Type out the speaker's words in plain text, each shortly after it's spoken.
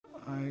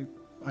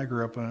I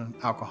grew up in an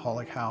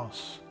alcoholic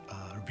house,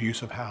 an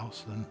abusive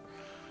house, and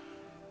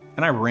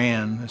I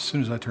ran as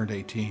soon as I turned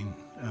 18.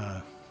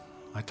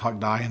 I talked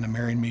Di into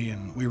marrying me,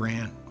 and we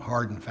ran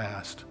hard and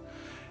fast.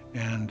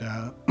 And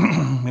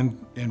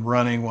in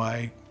running,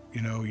 why,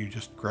 you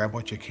just grab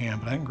what you can.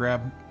 But I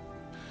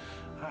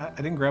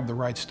didn't grab the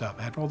right stuff.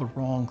 I had all the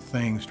wrong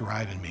things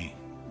driving me,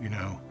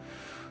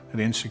 an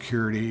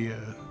insecurity,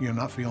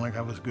 not feeling like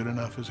I was good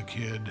enough as a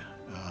kid.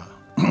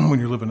 When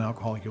you're living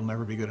alcoholic, you'll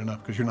never be good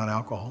enough because you're not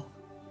alcohol.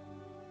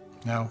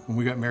 Now, when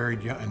we got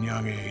married in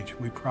young age,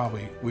 we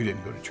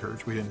didn't go to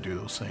church. We didn't do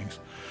those things.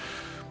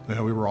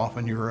 We were off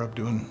in Europe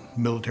doing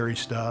military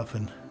stuff,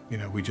 and,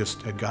 we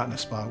just had gotten a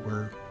spot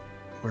where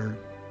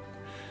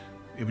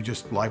it was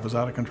just, life was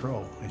out of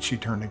control. And she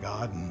turned to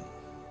God, and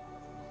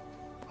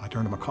I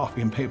turned to my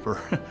coffee and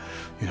paper,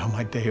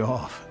 my day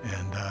off,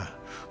 and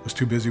was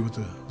too busy with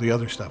the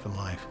other stuff in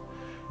life.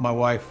 My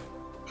wife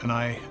and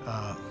I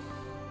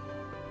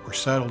were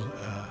settled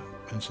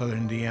in southern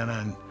Indiana,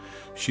 and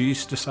she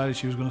decided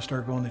she was going to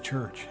start going to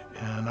church.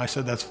 And I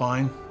said, that's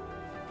fine.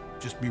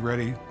 Just be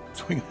ready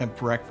so we can have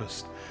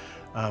breakfast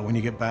when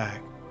you get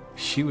back.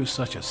 She was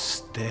such a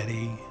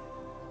steady,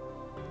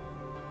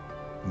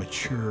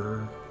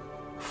 mature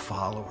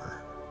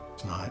follower.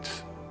 It's not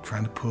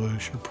trying to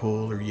push or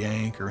pull or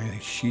yank or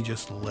anything. She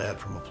just led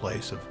from a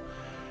place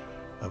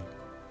of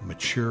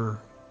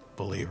mature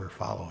believer,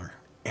 follower.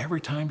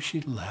 Every time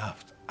she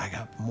left, I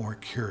got more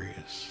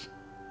curious,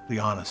 the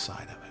honest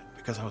side of it,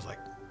 because I was like,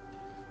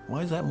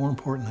 why is that more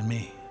important than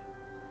me?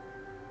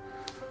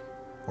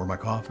 Or my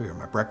coffee or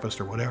my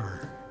breakfast or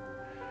whatever.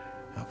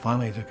 And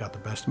finally, it just got the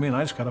best of me, and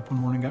I just got up one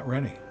morning and got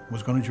ready.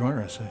 Was going to join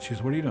her. She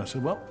said, what are you doing? I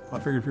said, well, I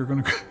figured if you're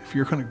going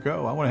to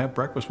go, I want to have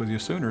breakfast with you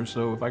sooner,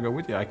 so if I go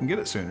with you, I can get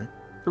it sooner.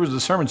 There was a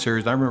sermon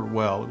series, I remember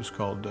well, it was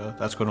called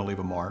That's Going to Leave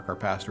a Mark. Our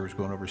pastor was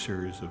going over a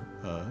series of,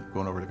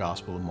 going over the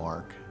Gospel of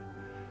Mark.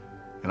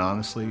 And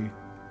honestly,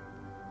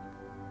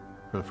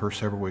 for the first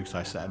several weeks,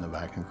 I sat in the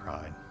back and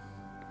cried.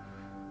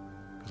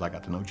 Because I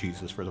got to know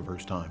Jesus for the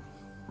first time.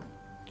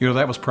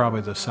 That was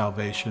probably the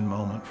salvation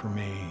moment for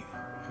me.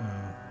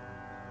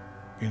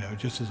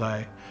 Just as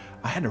I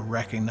had to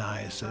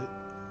recognize that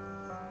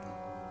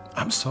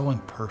I'm so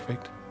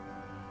imperfect.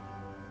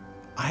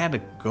 I had to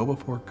go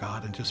before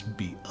God and just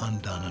be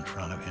undone in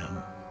front of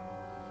Him.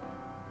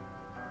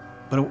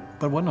 But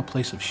it wasn't a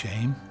place of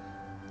shame.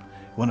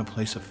 It wasn't a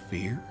place of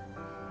fear.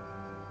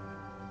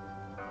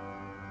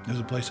 It was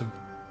a place of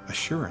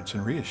assurance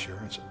and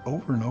reassurance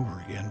over and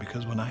over again,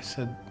 because when I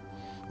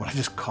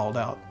just called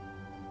out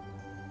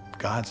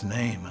God's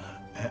name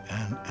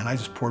and I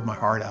just poured my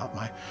heart out,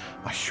 my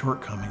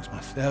shortcomings, my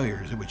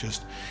failures,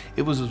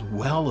 it was as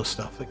well the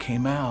stuff that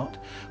came out,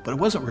 but it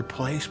wasn't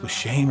replaced with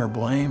shame or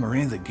blame or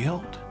any of the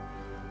guilt.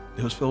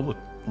 It was filled with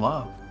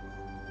love.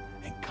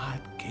 And God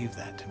gave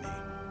that to me.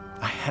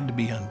 I had to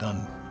be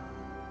undone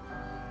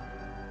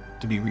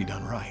to be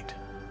redone right.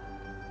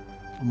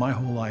 My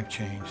whole life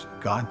changed.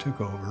 God took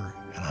over,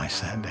 and I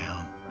sat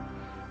down.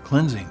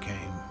 Cleansing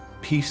came.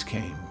 Peace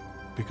came,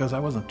 because I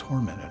wasn't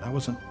tormented. I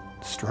wasn't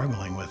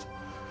struggling with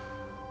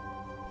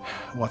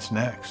what's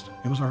next.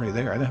 It was already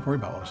there. I didn't have to worry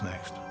about what was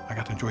next. I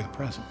got to enjoy the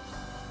present.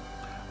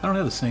 I don't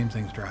have the same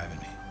things driving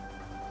me.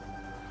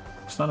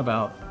 It's not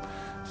about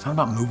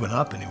moving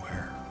up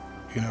anywhere.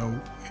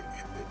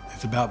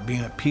 It's about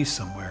being at peace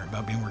somewhere,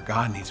 about being where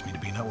God needs me to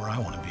be, not where I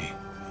want to be.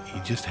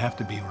 You just have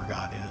to be where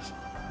God is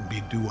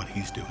and do what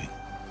He's doing.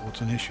 Well,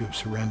 it's an issue of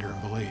surrender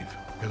and belief,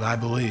 because I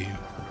believe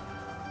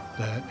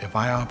that if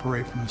I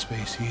operate from the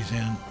space He's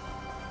in,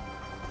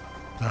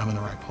 then I'm in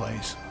the right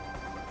place.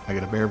 I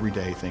get up every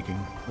day thinking,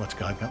 what's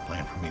God got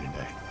planned for me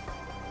today?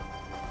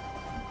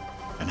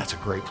 And that's a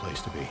great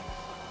place to be.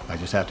 I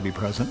just have to be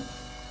present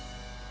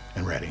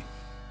and ready.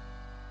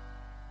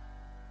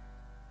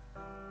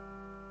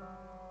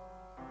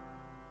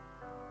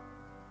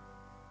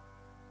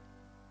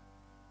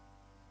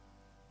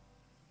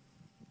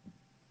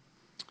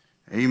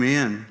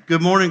 Amen.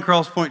 Good morning,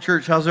 Cross Point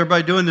Church. How's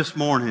everybody doing this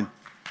morning?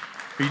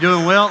 Are you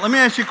doing well? Let me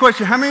ask you a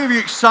question. How many of you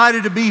are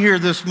excited to be here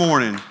this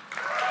morning?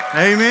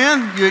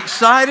 Amen. You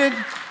excited?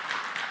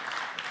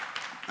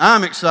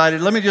 I'm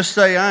excited. Let me just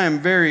say I am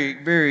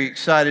very, very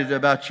excited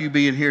about you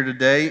being here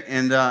today,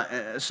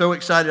 and so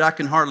excited I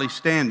can hardly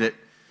stand it.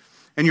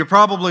 And you're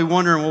probably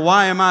wondering, well,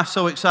 why am I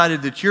so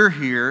excited that you're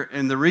here?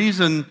 And the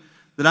reason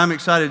that I'm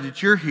excited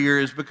that you're here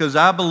is because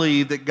I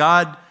believe that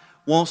God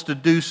wants to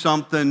do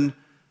something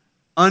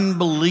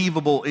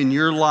unbelievable in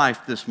your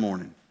life this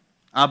morning.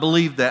 I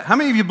believe that. How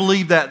many of you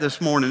believe that this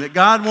morning? That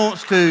God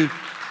wants to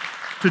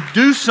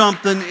do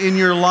something in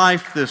your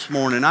life this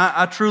morning?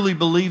 I truly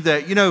believe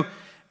that.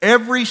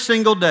 Every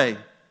single day,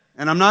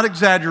 and I'm not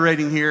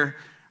exaggerating here,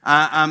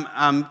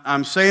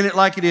 I'm saying it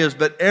like it is,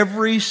 but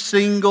every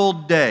single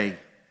day,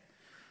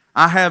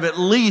 I have at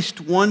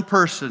least one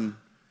person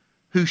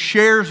who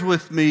shares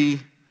with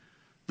me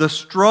the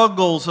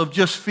struggles of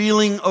just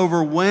feeling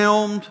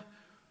overwhelmed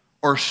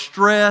or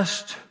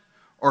stressed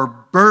or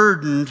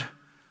burdened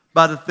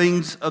by the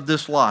things of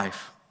this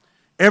life.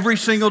 Every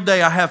single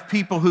day I have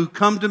people who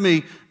come to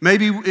me.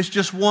 Maybe it's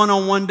just one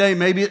on one day,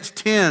 maybe it's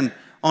 10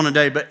 on a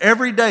day, but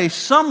every day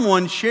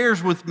someone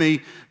shares with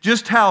me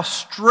just how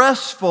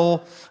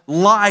stressful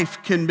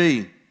life can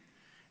be.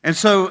 And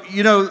so,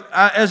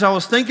 as I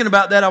was thinking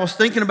about that, I was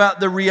thinking about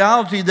the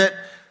reality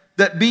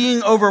that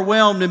being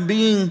overwhelmed and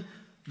being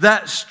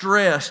that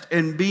stressed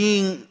and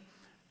being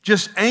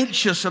just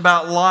anxious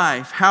about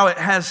life, how it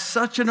has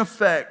such an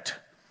effect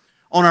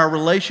on our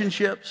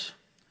relationships.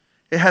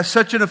 It has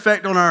such an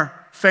effect on our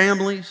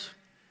families.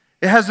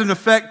 It has an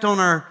effect on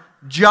our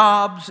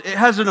jobs. It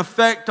has an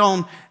effect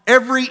on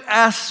every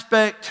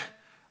aspect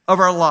of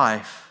our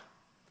life.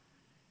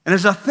 And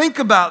as I think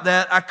about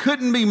that, I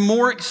couldn't be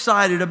more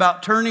excited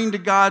about turning to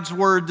God's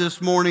Word this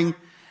morning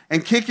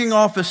and kicking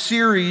off a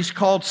series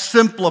called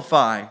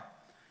Simplify.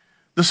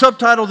 The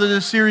subtitle to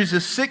this series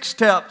is 6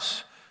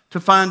 Steps to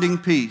Finding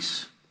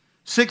Peace.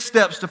 6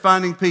 Steps to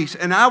Finding Peace.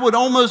 And I would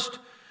almost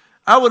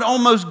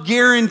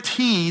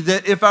guarantee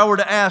that if I were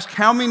to ask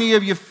how many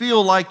of you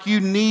feel like you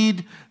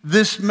need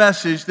this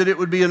message, that it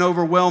would be an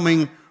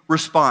overwhelming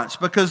response.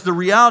 Because the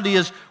reality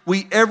is,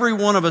 every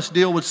one of us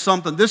deal with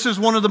something. This is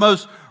one of the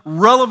most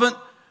relevant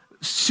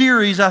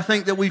series I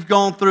think that we've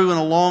gone through in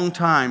a long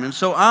time. And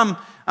so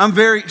I'm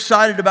very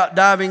excited about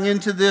diving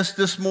into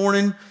this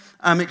morning.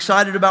 I'm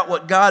excited about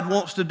what God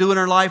wants to do in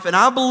our life. And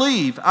I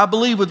believe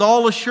with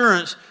all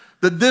assurance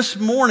that this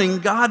morning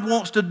God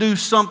wants to do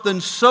something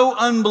so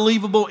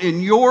unbelievable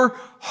in your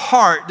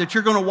heart that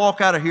you're going to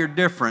walk out of here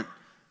different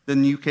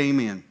than you came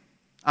in.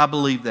 I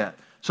believe that.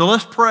 So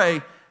let's pray,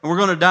 and we're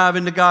going to dive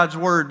into God's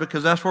Word,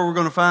 because that's where we're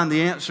going to find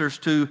the answers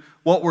to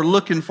what we're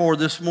looking for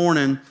this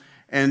morning.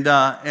 And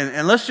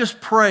let's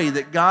just pray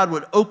that God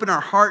would open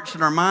our hearts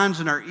and our minds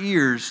and our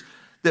ears,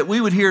 that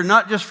we would hear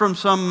not just from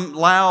some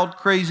loud,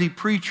 crazy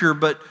preacher,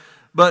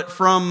 but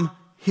from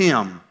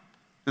Him.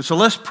 And so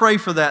let's pray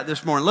for that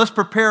this morning. Let's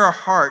prepare our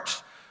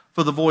hearts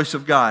for the voice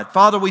of God.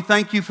 Father, we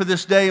thank you for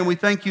this day, and we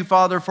thank you,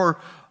 Father, for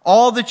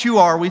all that you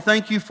are. We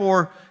thank you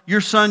for your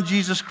Son,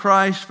 Jesus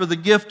Christ, for the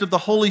gift of the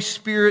Holy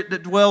Spirit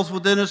that dwells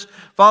within us.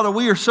 Father,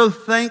 we are so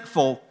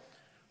thankful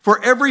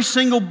for every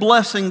single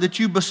blessing that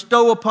you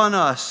bestow upon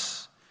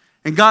us.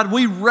 And God,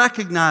 we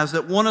recognize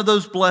that one of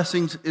those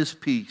blessings is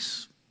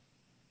peace.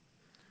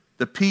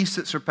 The peace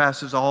that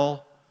surpasses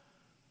all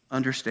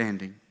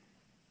understanding.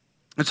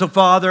 And so,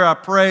 Father, I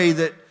pray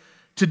that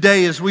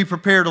today, as we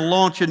prepare to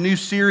launch a new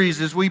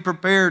series, as we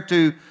prepare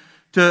to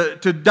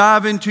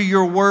dive into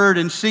your Word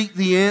and seek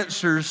the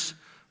answers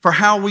for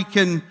how we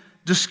can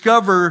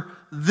discover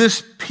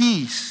this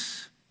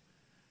peace,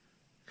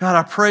 God,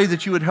 I pray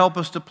that you would help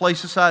us to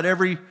place aside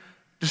every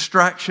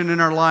distraction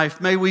in our life.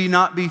 May we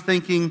not be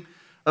thinking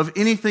of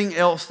anything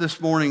else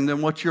this morning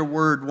than what your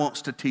Word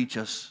wants to teach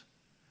us.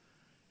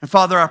 And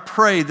Father, I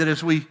pray that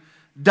as we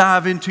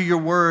dive into your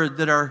Word,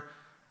 that our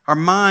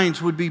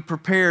minds would be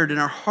prepared and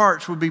our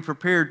hearts would be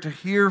prepared to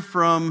hear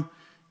from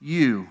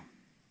you.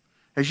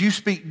 As you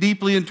speak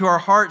deeply into our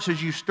hearts,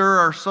 as you stir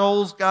our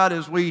souls, God,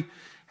 as we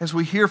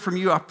hear from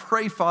you, I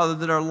pray, Father,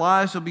 that our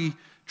lives will be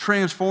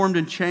transformed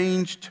and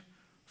changed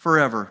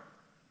forever.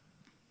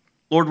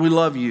 Lord, we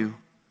love you,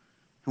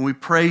 and we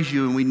praise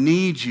you, and we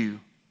need you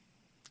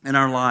in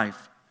our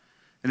life.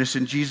 And it's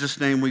in Jesus'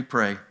 name we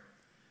pray.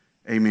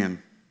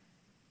 Amen.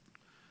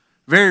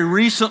 Very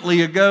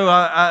recently ago,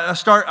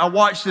 I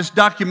watched this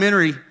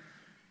documentary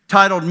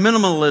titled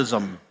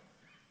Minimalism.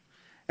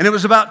 And it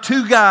was about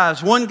 2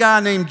 guys, one guy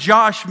named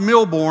Josh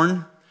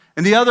Milbourne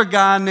and the other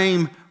guy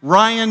named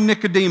Ryan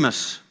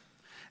Nicodemus.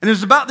 And it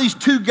was about these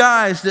 2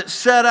 guys that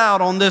set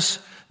out on this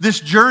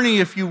journey,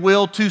 if you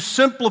will, to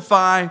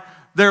simplify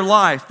their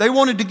life. They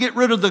wanted to get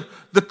rid of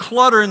the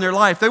clutter in their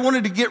life. They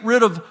wanted to get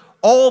rid of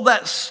all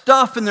that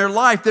stuff in their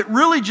life that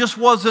really just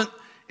wasn't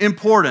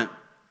important.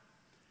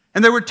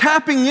 And they were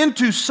tapping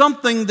into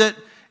something that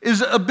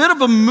is a bit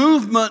of a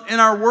movement in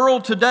our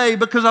world today,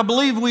 because I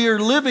believe we are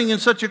living in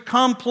such a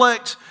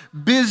complex,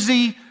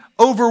 busy,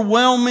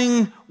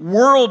 overwhelming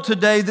world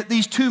today that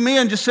these 2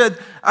 men just said,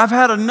 I've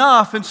had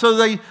enough. And so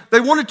they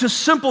wanted to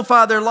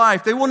simplify their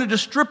life. They wanted to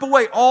strip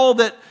away all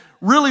that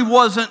really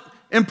wasn't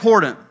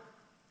important.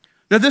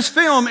 Now, this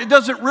film, it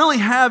doesn't really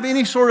have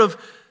any sort of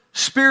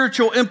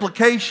spiritual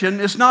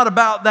implication. It's not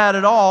about that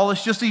at all.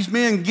 It's just these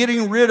men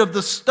getting rid of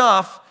the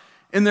stuff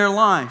in their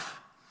life.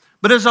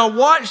 But as I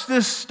watched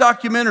this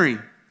documentary,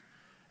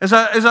 as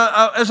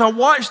I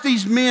watched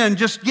these men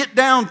just get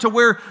down to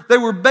where they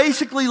were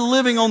basically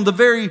living on the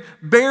very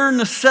bare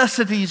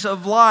necessities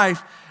of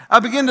life, I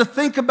began to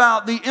think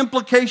about the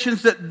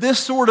implications that this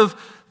sort of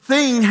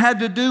thing had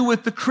to do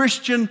with the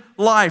Christian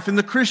life and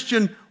the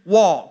Christian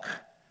walk.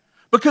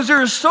 Because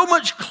there is so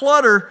much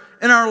clutter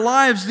in our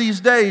lives these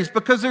days,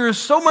 because there is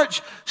so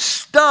much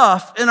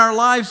stuff in our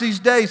lives these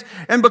days,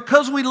 and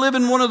because we live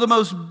in one of the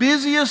most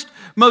busiest,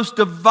 most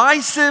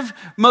divisive,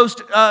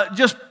 most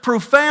just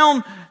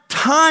profound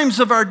times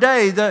of our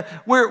day,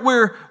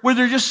 where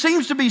there just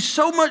seems to be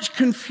so much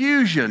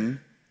confusion,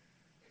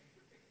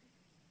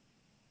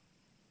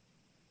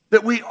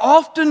 that we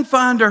often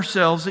find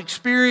ourselves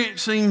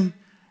experiencing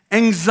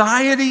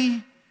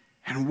anxiety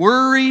and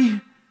worry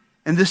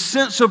and this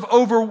sense of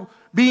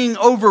being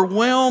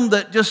overwhelmed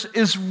that just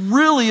is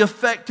really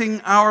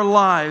affecting our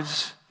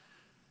lives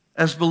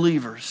as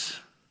believers.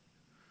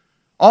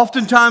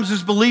 Oftentimes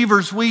as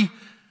believers, we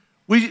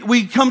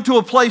come to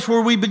a place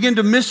where we begin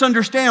to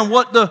misunderstand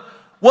what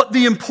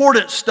the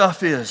important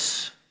stuff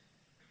is,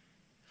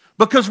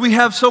 because we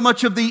have so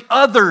much of the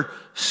other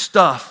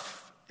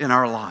stuff in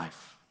our life.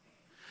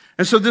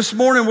 And so this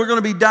morning we're going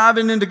to be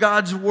diving into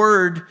God's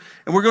Word,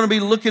 and we're going to be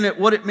looking at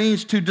what it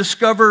means to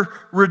discover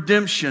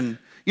redemption.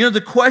 You know,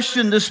 the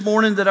question this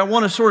morning that I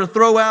want to sort of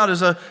throw out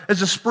as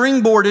a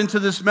springboard into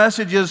this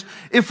message is,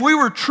 if we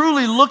were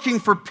truly looking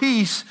for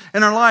peace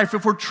in our life,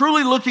 if we're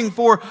truly looking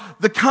for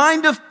the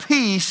kind of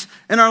peace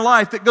in our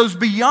life that goes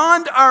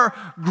beyond our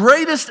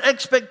greatest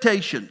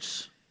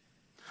expectations,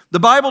 the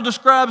Bible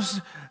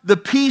describes the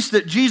peace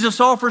that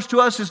Jesus offers to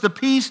us as the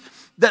peace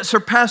that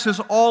surpasses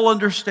all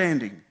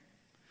understanding.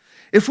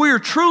 If we are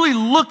truly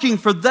looking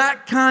for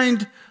that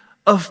kind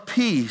of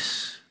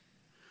peace,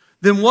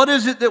 then what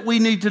is it that we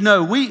need to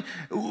know?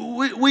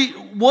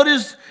 What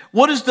is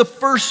the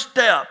first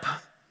step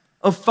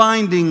of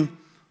finding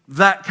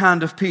that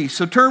kind of peace?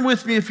 So turn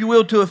with me, if you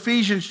will, to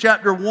Ephesians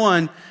chapter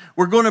 1.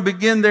 We're going to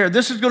begin there.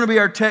 This is going to be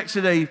our text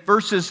today,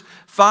 verses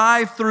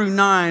 5 through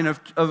 9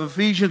 of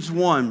Ephesians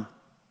 1.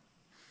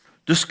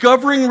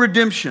 Discovering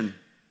redemption.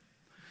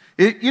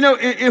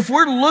 If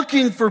we're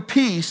looking for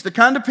peace, the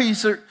kind of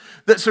peace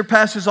that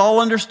surpasses all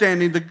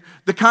understanding,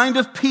 the kind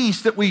of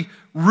peace that we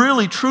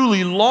really,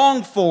 truly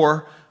long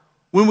for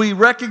when we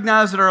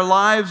recognize that our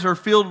lives are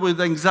filled with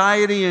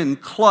anxiety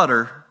and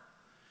clutter,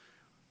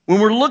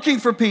 when we're looking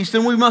for peace,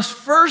 then we must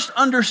first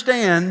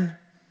understand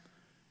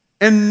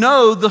and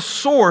know the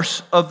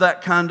source of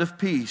that kind of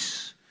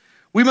peace.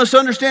 We must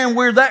understand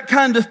where that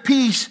kind of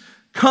peace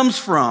comes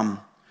from.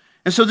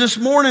 And so this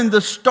morning,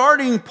 the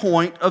starting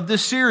point of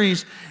this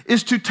series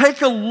is to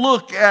take a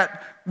look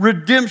at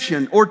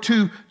redemption, or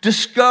to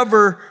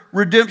discover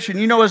redemption.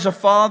 You know, as a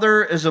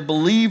father, as a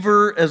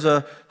believer, as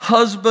a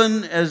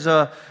husband, as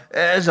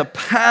a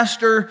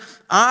pastor,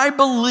 I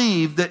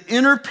believe that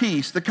inner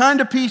peace, the kind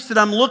of peace that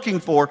I'm looking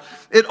for,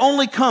 it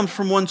only comes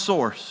from one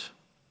source.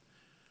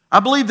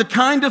 I believe the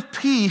kind of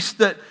peace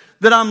that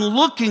I'm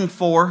looking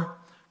for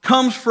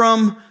comes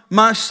from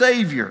my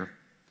Savior.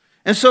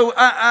 And so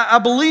I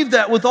believe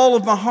that with all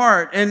of my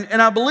heart. And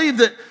I believe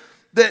that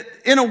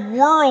in a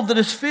world that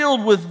is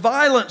filled with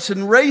violence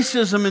and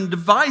racism and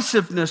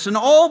divisiveness and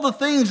all the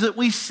things that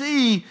we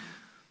see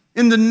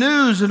in the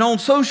news and on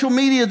social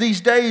media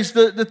these days,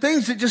 the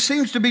things that just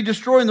seems to be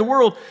destroying the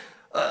world,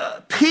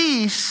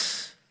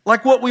 peace,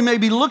 like what we may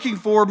be looking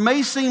for,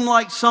 may seem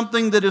like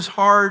something that is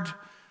hard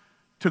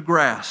to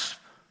grasp.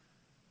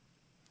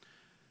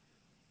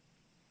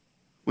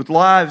 With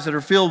lives that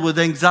are filled with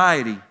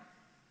anxiety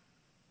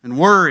and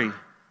worry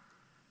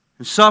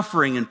and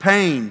suffering and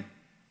pain,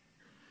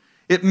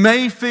 it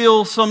may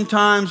feel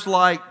sometimes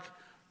like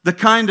the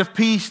kind of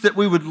peace that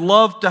we would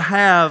love to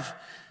have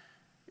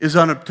is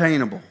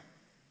unobtainable.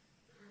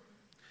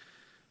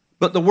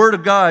 But the Word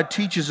of God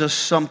teaches us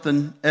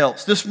something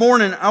else. This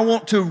morning, I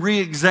want to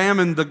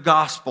re-examine the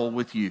gospel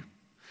with you.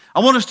 I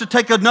want us to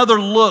take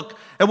another look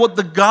at what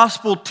the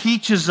gospel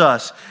teaches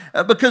us,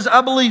 because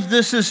I believe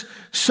this is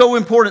so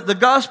important. The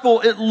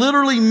gospel, it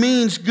literally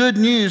means good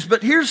news.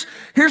 But here's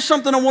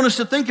something I want us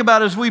to think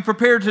about as we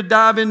prepare to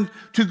dive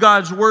into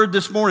God's Word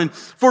this morning.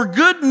 For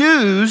good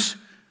news,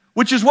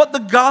 which is what the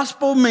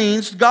gospel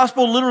means, the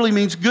gospel literally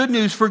means good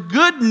news. For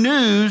good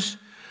news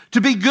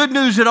to be good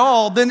news at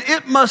all, then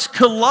it must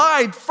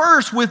collide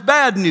first with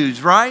bad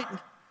news, right?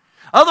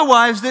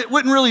 Otherwise, it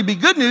wouldn't really be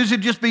good news,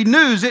 it'd just be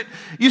news.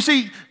 You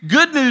see,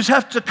 good news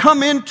has to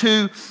come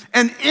into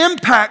and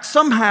impact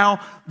somehow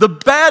the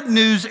bad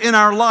news in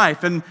our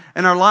life. And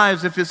our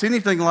lives, if it's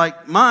anything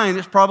like mine,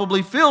 it's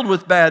probably filled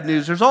with bad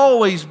news. There's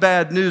always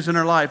bad news in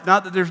our life.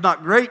 Not that there's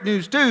not great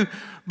news too,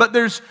 but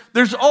there's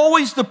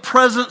always the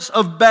presence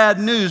of bad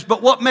news.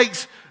 But what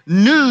makes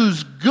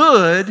news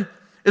good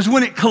is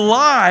when it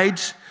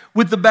collides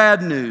with the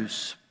bad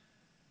news.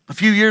 A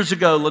few years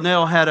ago,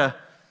 Linnell had a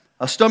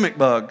stomach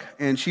bug,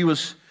 and she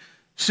was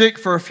sick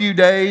for a few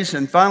days,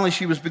 and finally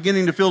she was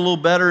beginning to feel a little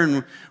better,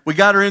 and we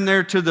got her in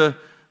there to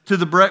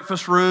the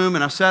breakfast room,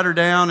 and I sat her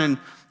down, and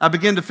I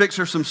began to fix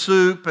her some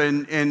soup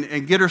and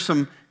get her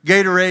some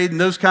Gatorade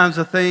and those kinds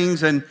of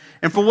things, and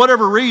for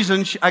whatever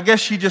reason, I guess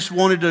she just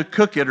wanted to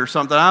cook it or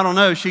something. I don't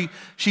know. She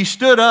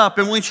stood up,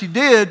 and when she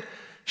did,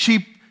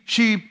 she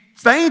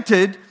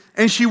fainted,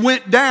 and she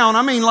went down.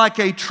 I mean, like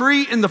a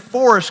tree in the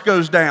forest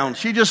goes down.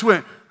 She just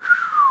went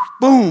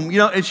boom,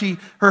 and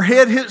her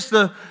head hits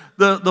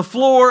the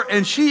floor,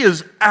 and she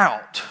is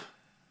out.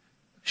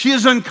 She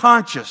is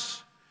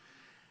unconscious.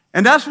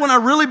 And that's when I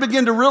really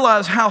began to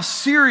realize how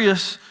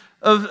serious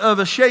of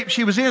a shape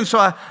she was in.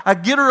 So I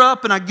get her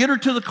up and I get her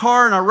to the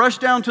car and I rush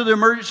down to the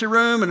emergency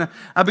room and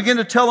I begin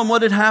to tell them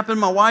what had happened.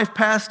 My wife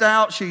passed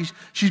out.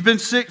 She's been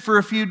sick for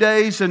a few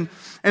days. And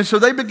so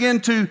they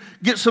begin to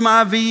get some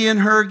IV in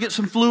her, get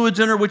some fluids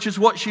in her, which is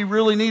what she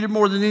really needed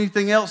more than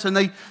anything else. And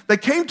they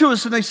came to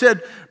us and they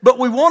said, but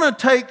we want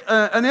to take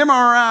an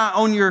MRI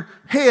on your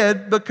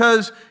head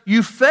because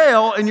you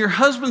fell and your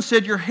husband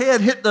said your head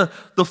hit the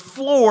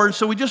floor. And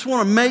so we just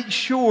want to make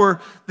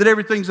sure that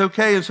everything's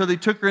okay. And so they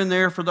took her in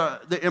there for the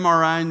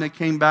MRI and they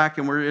came back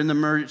and we're in the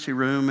emergency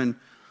room.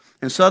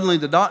 And suddenly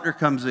the doctor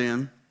comes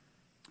in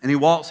and he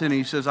walks in and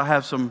he says, I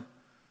have some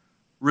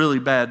really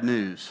bad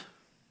news.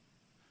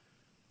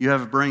 You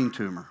have a brain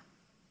tumor.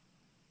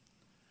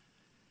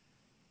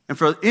 And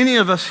for any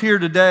of us here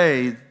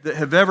today that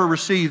have ever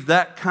received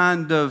that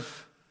kind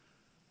of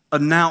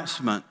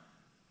announcement,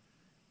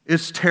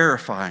 it's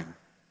terrifying.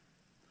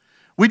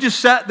 We just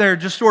sat there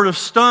just sort of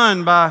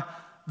stunned by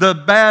the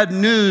bad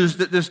news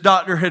that this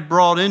doctor had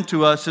brought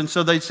into us. And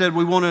so they said,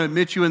 we want to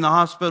admit you in the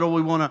hospital.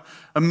 We want to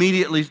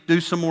immediately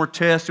do some more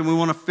tests and we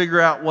want to figure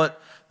out what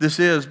this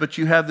is. But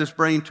you have this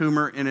brain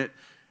tumor in it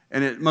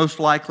and it most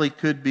likely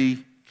could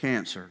be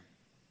cancer.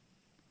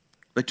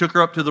 They took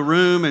her up to the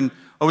room, and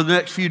over the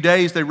next few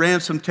days, they ran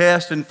some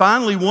tests. And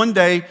finally, one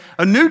day,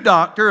 a new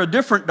doctor, a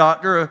different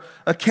doctor,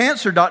 a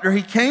cancer doctor,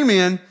 he came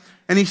in,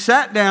 and he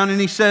sat down,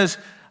 and he says,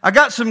 I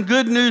got some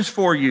good news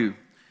for you.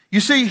 You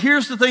see,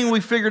 here's the thing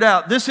we figured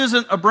out. This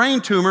isn't a brain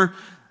tumor.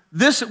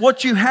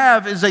 What you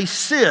have is a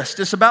cyst.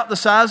 It's about the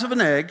size of an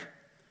egg,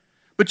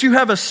 but you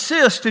have a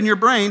cyst in your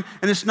brain,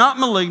 and it's not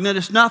malignant.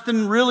 It's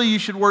nothing really you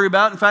should worry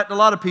about. In fact, a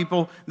lot of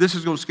people, this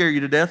is going to scare you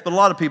to death, but a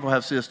lot of people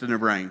have cysts in their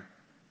brain.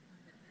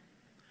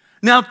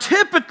 Now,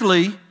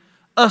 typically,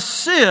 a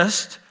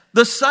cyst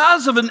the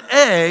size of an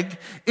egg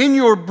in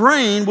your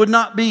brain would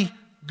not be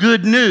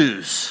good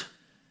news.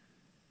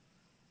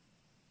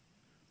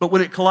 But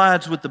when it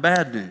collides with the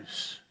bad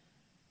news,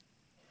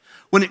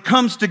 when it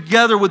comes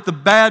together with the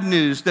bad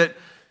news that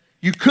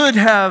you could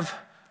have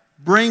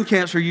brain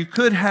cancer, you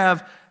could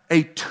have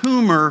a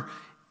tumor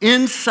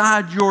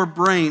inside your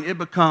brain, it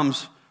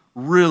becomes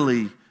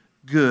really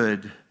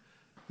good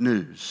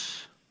news.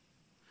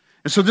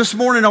 And so this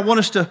morning I want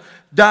us to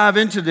dive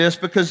into this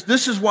because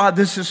this is why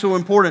this is so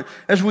important.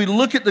 As we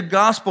look at the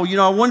gospel,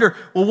 I wonder,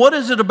 well, what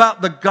is it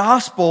about the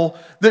gospel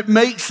that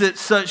makes it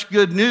such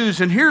good news?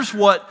 And here's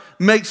what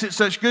makes it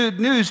such good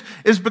news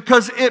is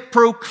because it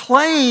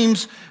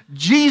proclaims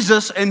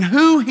Jesus and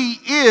who He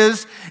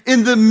is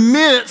in the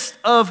midst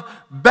of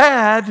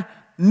bad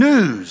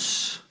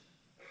news.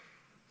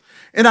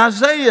 In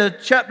Isaiah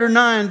chapter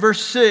 9,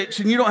 verse 6,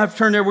 and you don't have to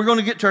turn there, we're going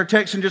to get to our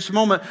text in just a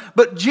moment,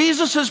 but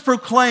Jesus is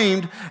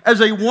proclaimed as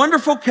a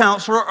wonderful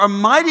counselor, a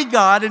mighty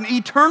God, an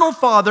eternal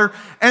Father,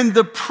 and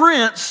the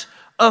Prince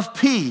of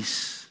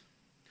Peace.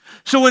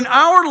 So in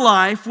our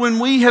life, when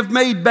we have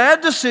made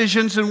bad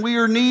decisions and we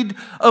are in need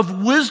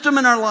of wisdom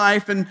in our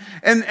life, and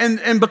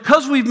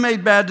because we've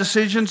made bad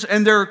decisions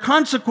and there are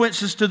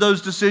consequences to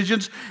those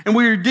decisions, and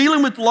we are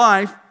dealing with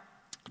life,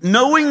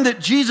 knowing that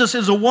Jesus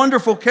is a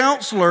wonderful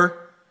counselor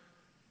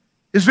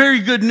is very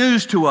good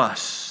news to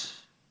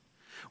us.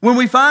 When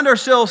we find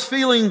ourselves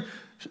feeling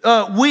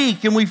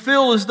weak and we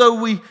feel as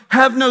though we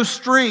have no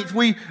strength,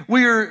 we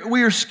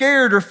are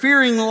scared or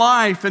fearing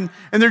life, and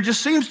there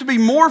just seems to be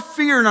more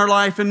fear in our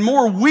life and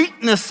more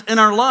weakness in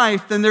our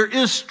life than there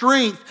is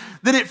strength,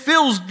 then it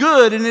feels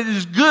good and it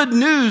is good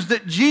news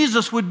that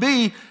Jesus would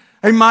be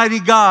a mighty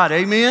God.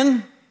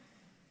 Amen?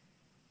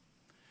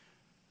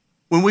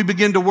 When we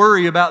begin to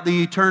worry about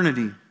the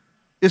eternity,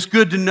 it's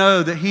good to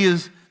know that He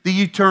is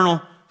the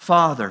eternal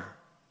Father.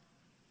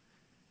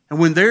 And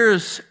when there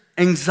is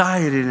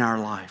anxiety in our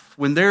life,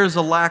 when there is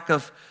a lack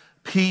of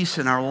peace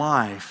in our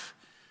life,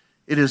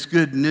 it is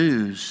good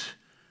news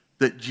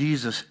that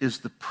Jesus is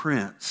the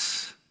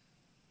Prince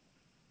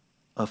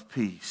of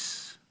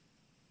Peace.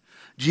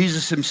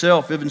 Jesus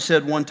Himself even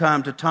said one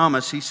time to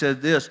Thomas, He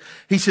said this,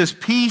 He says,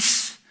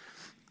 "Peace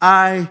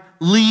I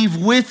leave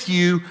with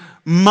you,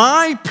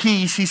 my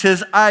peace," He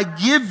says, "I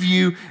give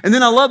you." And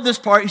then I love this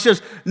part. He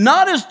says,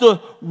 "Not as the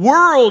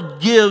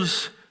world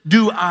gives,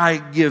 do I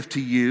give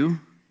to you."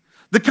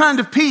 The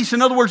kind of peace,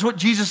 in other words, what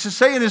Jesus is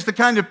saying is the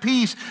kind of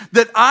peace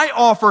that I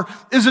offer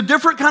is a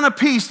different kind of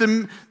peace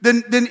than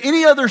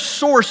any other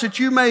source that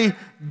you may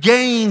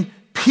gain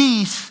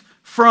peace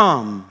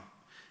from.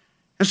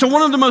 And so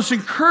one of the most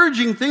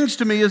encouraging things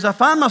to me as I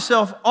find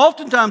myself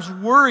oftentimes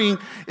worrying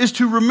is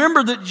to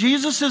remember that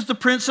Jesus is the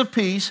Prince of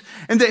Peace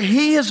and that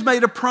He has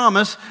made a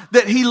promise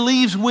that He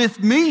leaves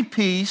with me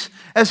peace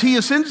as He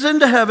ascends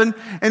into heaven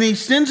and He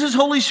sends His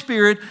Holy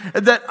Spirit,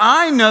 that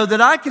I know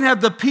that I can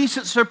have the peace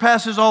that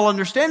surpasses all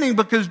understanding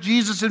because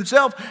Jesus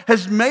Himself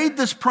has made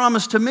this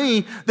promise to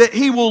me that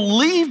He will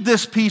leave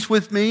this peace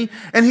with me.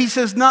 And He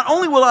says, not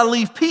only will I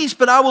leave peace,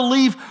 but I will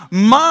leave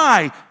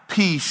my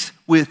peace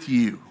with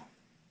you.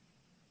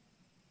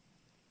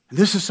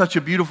 This is such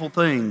a beautiful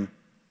thing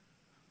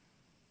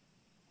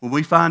when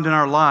we find in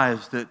our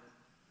lives that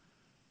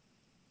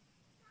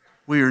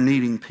we are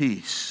needing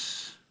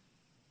peace.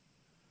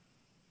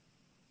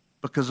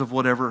 because of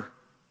whatever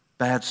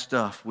bad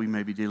stuff we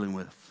may be dealing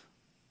with,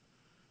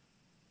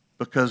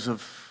 because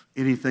of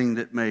anything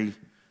that may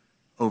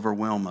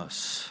overwhelm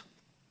us.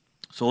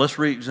 So let's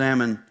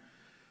re-examine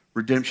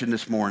redemption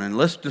this morning.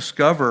 Let's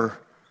discover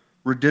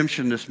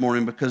redemption this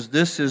morning, because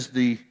this is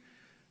the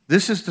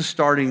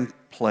starting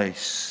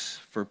place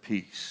for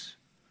peace.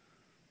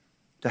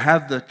 To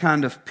have the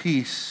kind of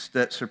peace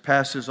that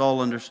surpasses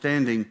all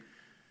understanding,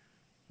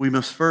 we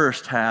must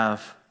first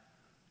have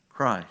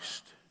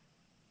Christ.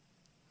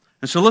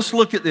 And so let's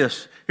look at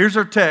this. Here's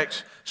our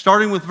text,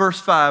 starting with verse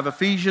 5,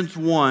 Ephesians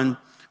 1.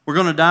 We're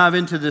going to dive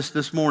into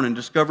this morning,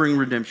 discovering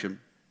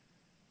redemption.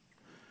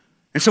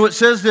 And so it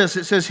says this,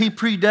 it says, He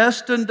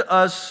predestined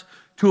us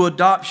to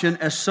adoption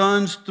as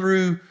sons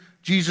through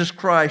Jesus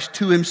Christ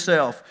to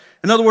Himself.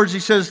 In other words, he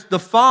says, the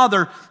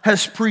Father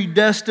has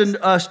predestined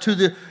us to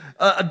the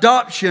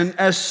adoption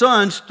as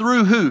sons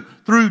through who?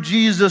 Through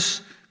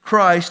Jesus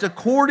Christ,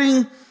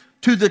 according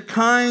to the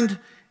kind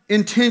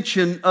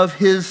intention of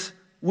His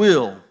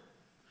will,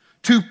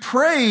 to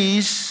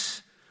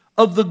praise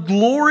of the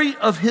glory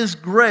of His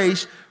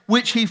grace,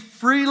 which He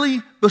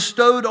freely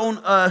bestowed on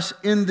us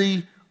in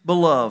the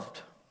Beloved.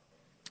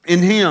 In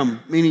Him,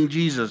 meaning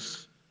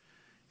Jesus,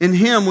 in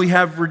Him we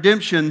have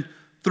redemption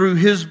through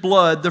His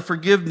blood, the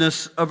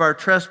forgiveness of our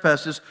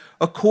trespasses,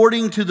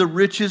 according to the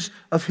riches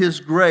of His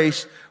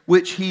grace,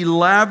 which He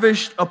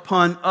lavished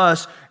upon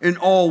us in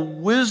all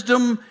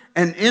wisdom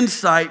and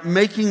insight,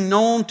 making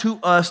known to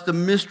us the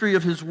mystery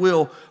of His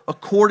will,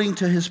 according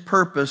to His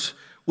purpose,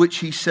 which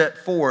He set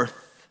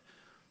forth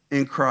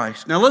in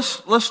Christ. Now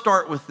let's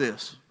start with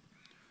this,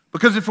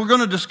 because if we're going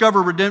to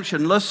discover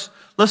redemption, let's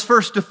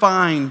first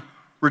define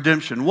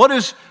redemption. What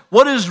is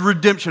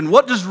redemption?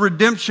 What does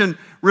redemption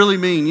really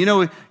mean? You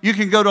know, you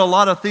can go to a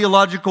lot of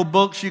theological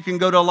books, you can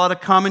go to a lot of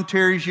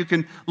commentaries, you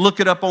can look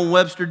it up on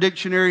Webster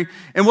Dictionary,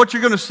 and what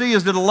you're going to see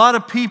is that a lot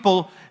of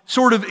people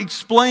sort of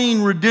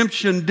explain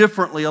redemption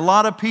differently. A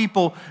lot of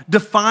people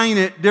define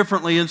it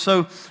differently. And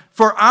so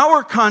for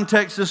our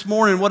context this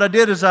morning, what I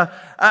did is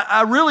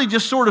I really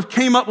just sort of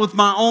came up with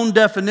my own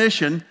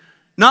definition.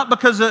 Not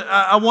because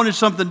I wanted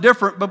something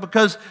different, but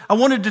because I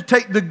wanted to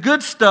take the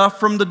good stuff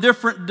from the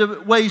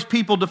different ways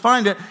people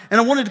defined it,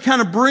 and I wanted to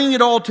kind of bring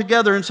it all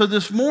together. And so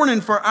this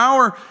morning, for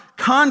our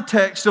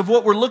context of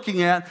what we're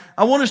looking at,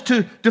 I want us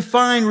to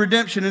define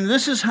redemption, and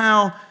this is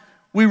how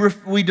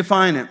we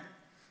define it.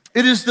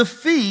 It is the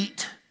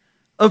feat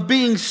of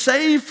being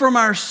saved from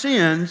our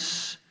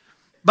sins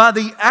by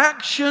the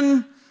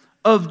action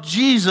of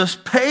Jesus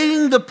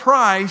paying the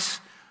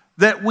price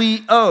that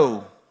we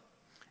owe,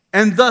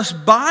 and thus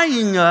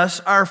buying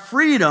us our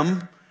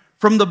freedom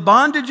from the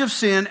bondage of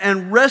sin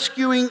and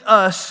rescuing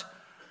us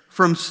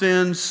from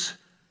sin's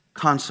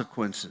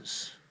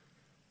consequences.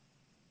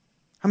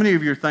 How many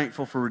of you are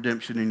thankful for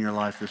redemption in your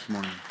life this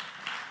morning?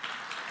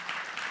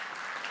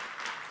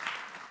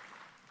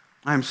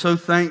 I am so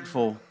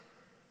thankful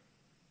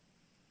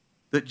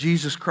that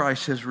Jesus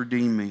Christ has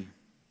redeemed me.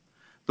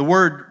 The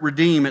word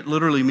redeem, it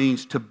literally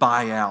means to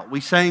buy out.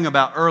 We sang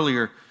about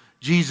earlier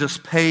Jesus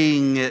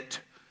paying it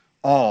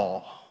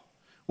all.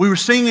 We were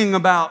singing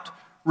about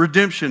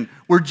redemption,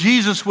 where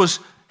Jesus was,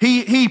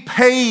 He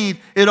paid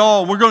it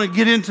all. We're going to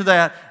get into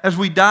that as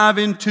we dive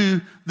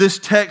into this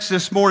text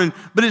this morning.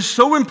 But it's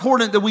so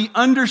important that we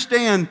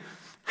understand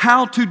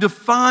how to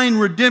define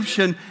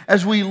redemption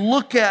as we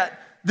look at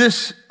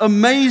this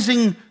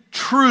amazing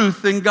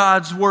truth in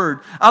God's Word.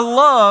 I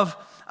love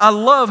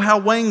how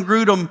Wayne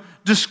Grudem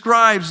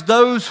describes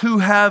those who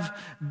have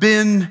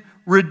been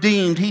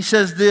redeemed. He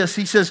says this,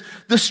 he says,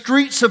 the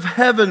streets of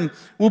heaven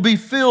will be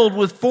filled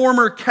with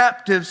former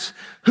captives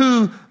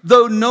who,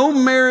 though no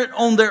merit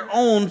on their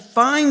own,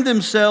 find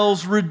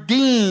themselves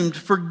redeemed,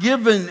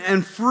 forgiven,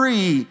 and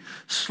free.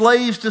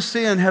 Slaves to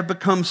sin have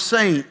become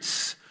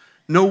saints.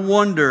 No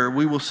wonder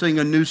we will sing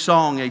a new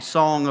song, a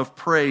song of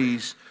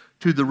praise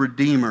to the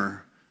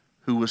Redeemer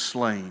who was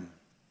slain.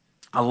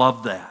 I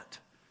love that.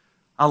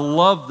 I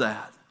love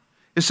that.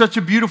 It's such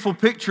a beautiful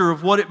picture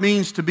of what it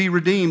means to be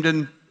redeemed,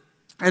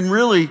 and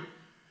really,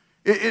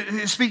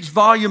 it speaks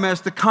volume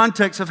as the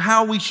context of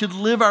how we should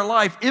live our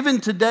life, even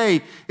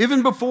today,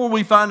 even before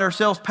we find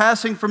ourselves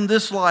passing from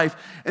this life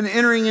and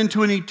entering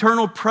into an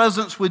eternal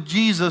presence with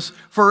Jesus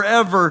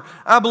forever.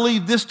 I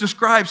believe this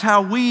describes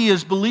how we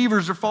as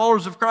believers or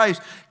followers of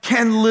Christ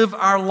can live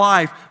our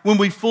life when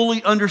we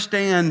fully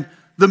understand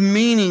the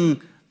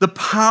meaning, the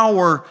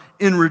power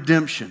in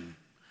redemption.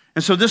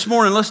 And so this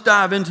morning, let's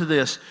dive into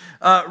this.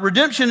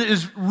 Redemption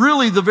is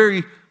really the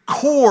very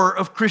core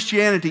of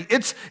Christianity.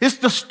 It's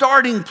the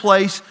starting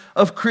place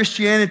of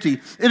Christianity.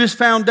 It is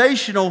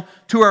foundational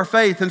to our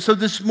faith. And so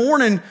this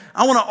morning,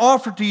 I want to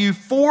offer to you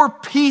 4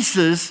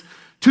 pieces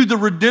to the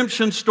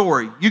redemption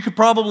story. You could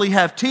probably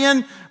have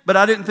 10, but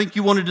I didn't think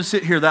you wanted to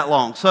sit here that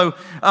long. So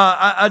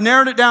I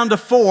narrowed it down to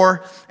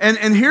 4,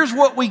 and here's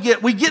what we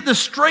get. We get this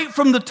straight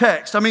from the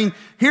text. I mean,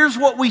 here's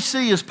what we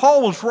see as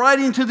Paul was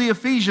writing to the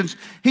Ephesians.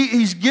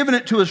 He's given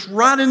it to us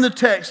right in the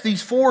text,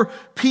 these 4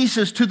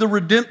 pieces to the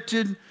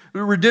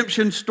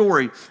redemption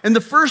story. And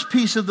the first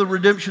piece of the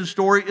redemption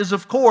story is,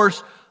 of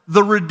course,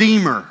 the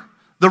Redeemer.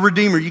 The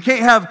Redeemer. You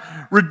can't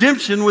have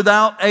redemption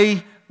without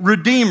a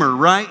Redeemer,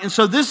 right? And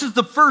so this is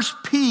the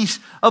first piece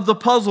of the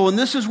puzzle, and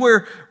this is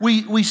where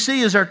we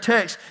see as our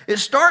text. It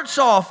starts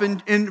off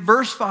in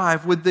verse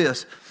 5 with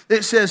this.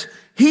 It says,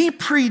 He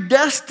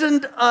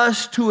predestined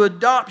us to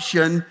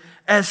adoption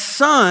as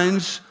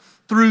sons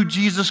through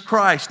Jesus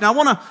Christ. Now, I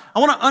want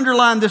to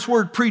underline this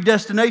word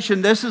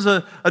predestination. This is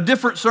a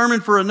different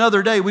sermon for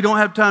another day. We don't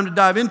have time to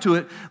dive into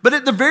it. But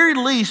at the very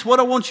least, what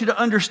I want you to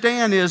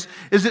understand is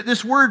that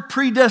this word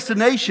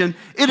predestination,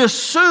 it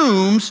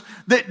assumes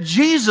that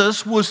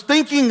Jesus was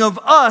thinking of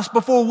us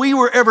before we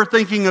were ever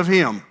thinking of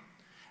Him.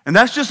 And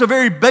that's just a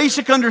very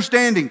basic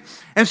understanding.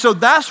 And so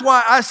that's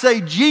why I say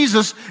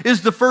Jesus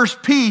is the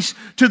first piece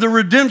to the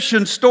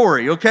redemption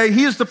story, okay?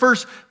 He is the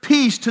first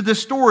piece to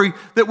this story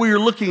that we are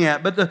looking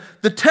at. But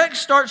the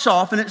text starts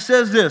off and it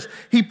says this: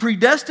 He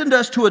predestined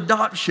us to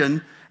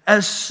adoption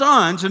as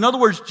sons. In other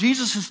words,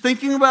 Jesus is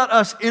thinking about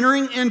us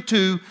entering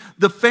into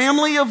the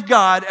family of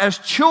God as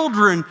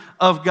children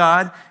of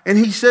God. And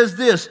He says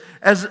this,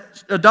 as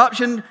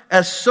adoption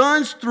as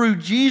sons through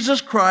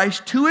Jesus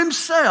Christ to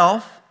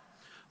Himself,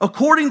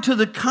 according to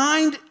the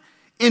kind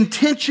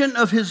intention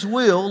of His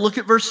will, look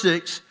at verse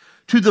 6,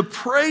 to the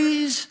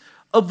praise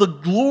of the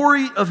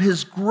glory of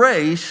His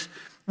grace,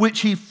 which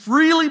He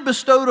freely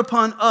bestowed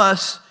upon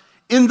us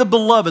in the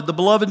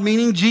beloved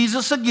meaning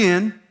Jesus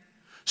again.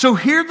 So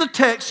here the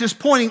text is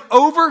pointing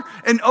over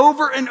and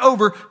over and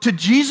over to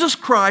Jesus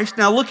Christ.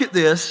 Now look at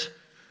this,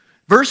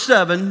 verse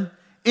 7,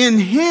 in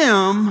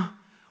Him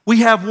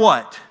we have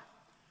what?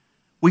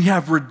 We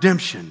have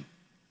redemption.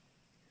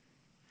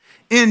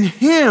 In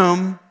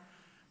Him,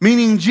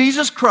 meaning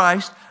Jesus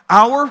Christ,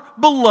 our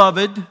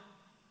beloved,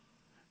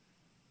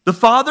 the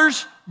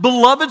Father's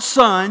beloved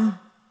Son,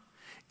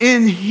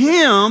 in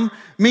Him,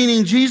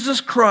 meaning Jesus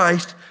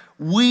Christ,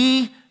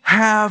 we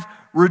have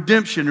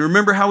redemption.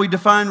 Remember how we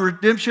define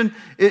redemption?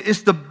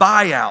 It's the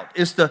buyout.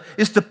 It's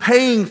the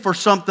paying for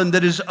something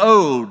that is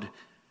owed.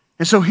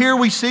 And so here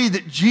we see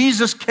that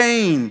Jesus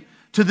came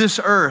to this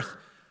earth.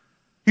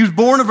 He was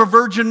born of a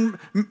virgin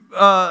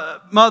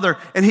mother,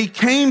 and He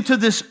came to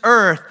this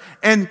earth,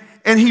 and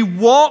He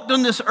walked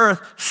on this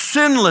earth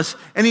sinless,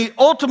 and He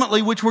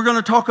ultimately, which we're going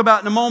to talk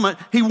about in a moment,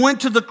 He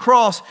went to the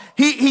cross.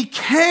 He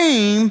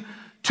came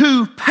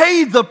to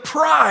pay the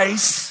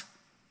price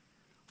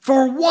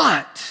for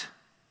what?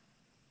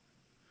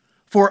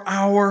 For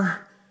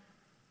our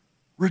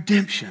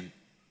redemption.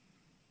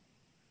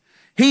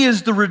 He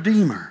is the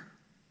Redeemer.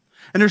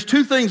 And there's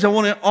two things I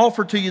want to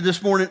offer to you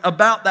this morning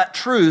about that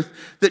truth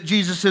that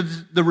Jesus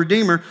is the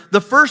Redeemer.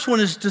 The first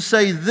one is to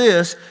say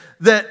this,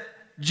 that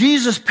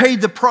Jesus paid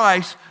the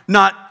price,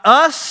 not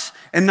us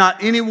and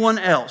not anyone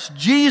else.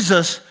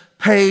 Jesus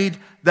paid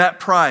that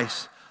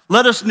price.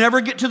 Let us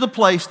never get to the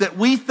place that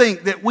we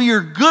think that we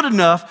are good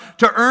enough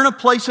to earn a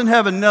place in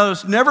heaven. Let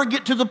us never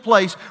get to the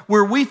place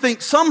where we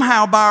think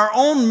somehow by our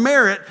own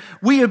merit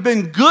we have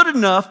been good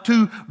enough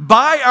to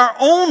buy our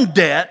own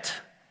debt.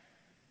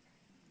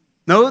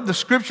 No, the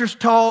Scriptures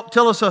tell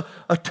us a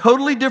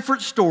totally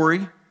different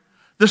story.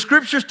 The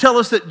Scriptures tell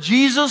us that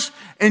Jesus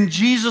and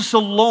Jesus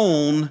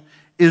alone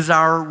is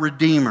our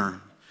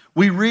Redeemer.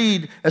 We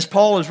read, as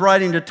Paul is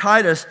writing to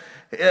Titus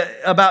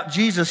about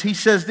Jesus, he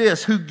says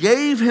this, who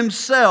gave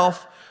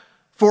Himself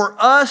for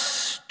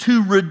us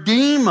to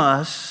redeem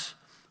us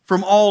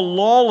from all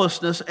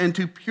lawlessness and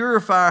to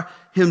purify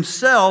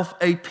Himself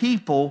a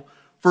people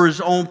for His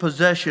own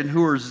possession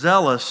who are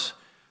zealous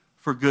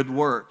for good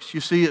works.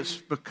 You see, it's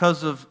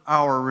because of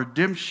our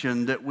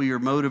redemption that we are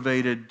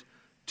motivated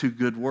to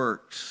good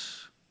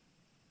works.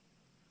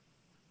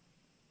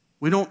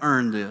 We don't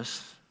earn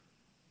this.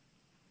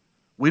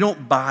 We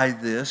don't buy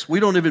this. We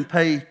don't even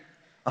pay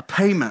a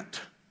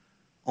payment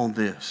on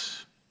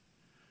this.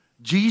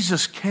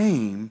 Jesus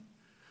came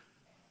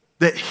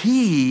that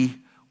He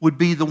would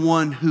be the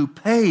one who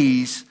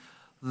pays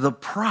the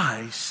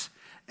price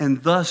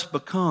and thus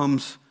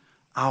becomes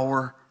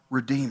our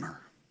Redeemer.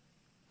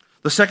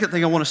 The second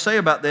thing I want to say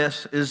about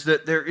this is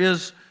that there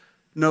is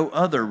no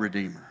other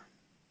Redeemer.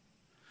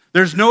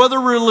 There's no other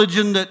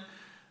religion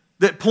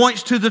that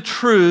points to the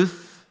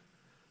truth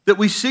that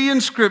we see in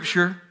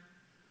Scripture,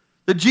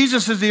 that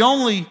Jesus is the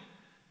only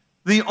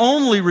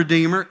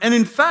Redeemer. And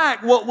in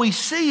fact, what we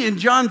see in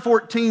John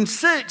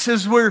 14:6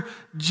 is where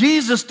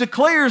Jesus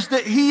declares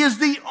that He is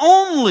the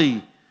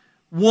only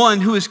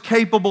one who is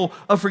capable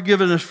of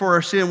forgiving us for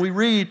our sin. We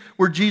read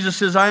where Jesus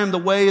says, I am the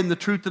way and the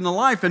truth and the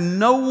life, and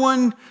no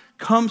one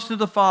comes to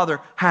the Father.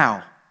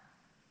 How?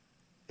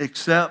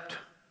 Except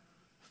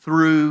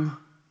through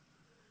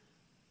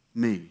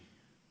me.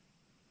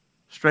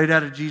 Straight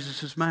out of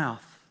Jesus'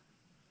 mouth.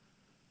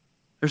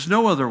 There's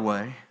no other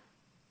way.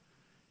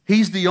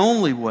 He's the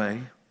only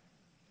way.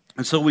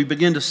 And so we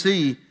begin to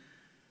see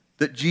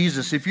that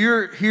Jesus, if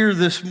you're here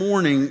this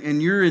morning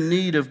and you're in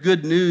need of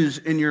good news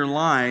in your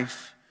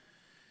life,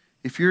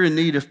 if you're in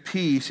need of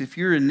peace, if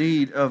you're in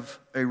need of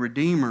a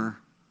Redeemer,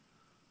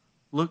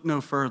 look no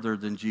further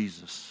than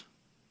Jesus.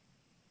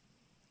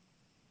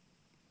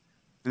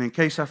 And in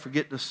case I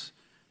forget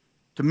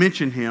to to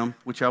mention him,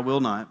 which I will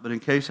not, but in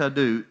case I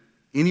do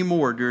any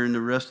more during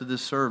the rest of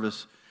this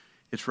service,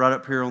 it's right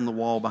up here on the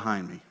wall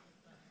behind me.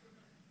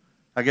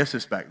 I guess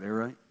it's back there,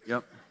 right?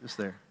 Yep, it's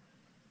there.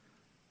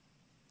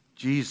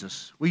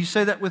 Jesus. Will you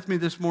say that with me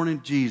this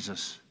morning?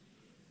 Jesus.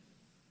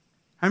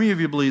 How many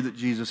of you believe that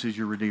Jesus is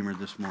your Redeemer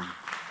this morning?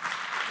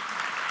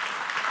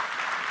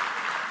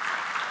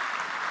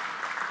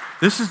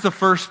 This is the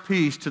first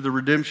piece to the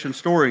redemption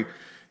story.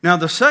 Now,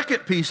 the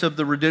second piece of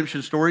the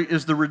redemption story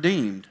is the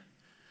redeemed.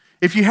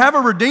 If you have a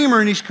Redeemer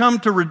and he's come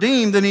to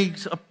redeem, then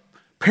he's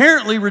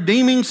apparently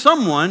redeeming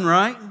someone,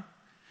 right?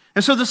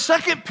 And so the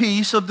second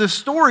piece of this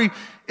story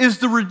is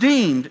the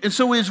redeemed. And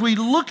so as we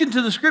look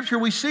into the Scripture,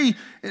 we see,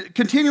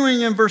 continuing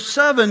in verse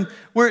 7,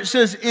 where it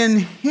says, in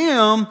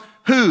him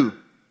who?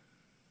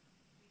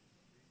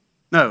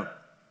 No,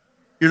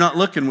 you're not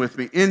looking with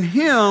me. In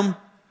him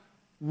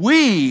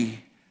we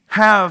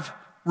have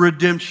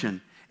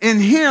redemption. In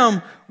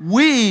him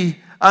we,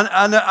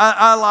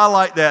 I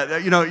like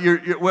that. You know,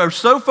 we're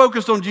so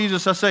focused on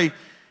Jesus, I say,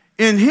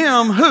 in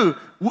him who?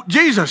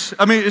 Jesus.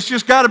 I mean, it's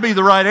just got to be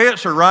the right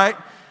answer, right?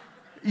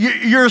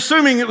 You're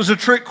assuming it was a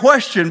trick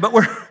question, but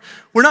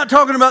we're not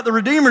talking about the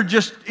Redeemer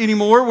just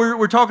anymore.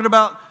 We're talking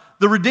about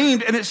the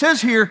redeemed. And it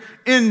says here,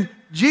 in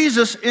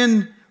Jesus,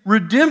 in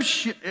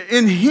redemption,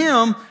 in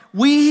him,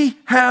 we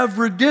have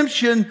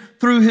redemption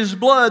through his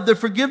blood, the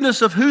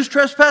forgiveness of whose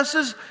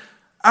trespasses?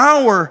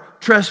 Our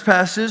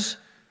trespasses,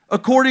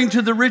 according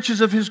to the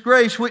riches of his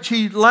grace, which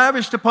he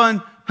lavished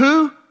upon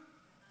who?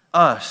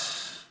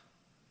 Us.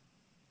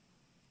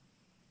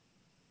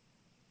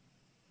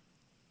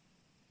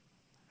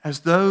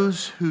 As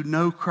those who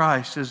know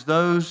Christ, as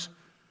those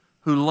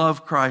who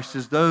love Christ,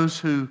 as those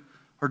who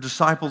are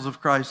disciples of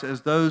Christ,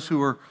 as those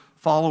who are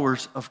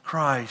followers of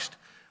Christ,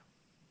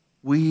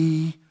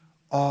 we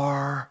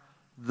are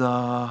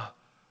the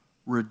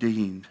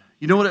redeemed.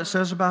 You know what it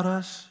says about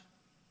us?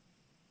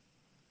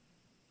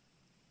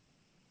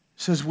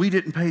 It says we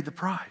didn't pay the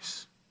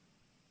price.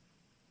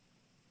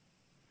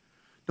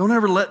 Don't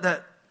ever let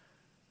that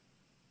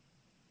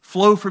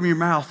flow from your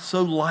mouth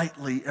so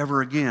lightly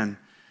ever again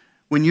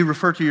when you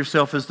refer to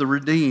yourself as the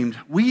redeemed.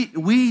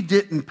 We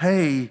didn't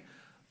pay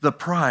the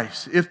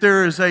price. If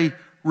there is a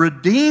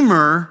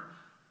redeemer,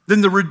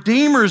 then the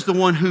redeemer is the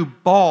one who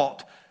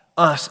bought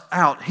us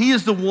out. He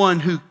is the one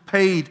who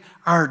paid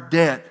our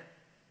debt.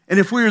 And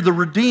if we are the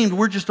redeemed,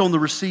 we're just on the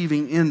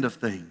receiving end of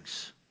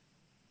things.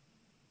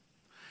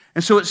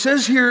 And so it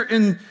says here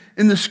in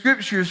the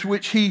Scriptures,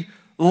 which he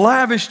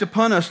lavished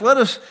upon us. Let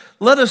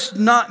us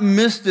not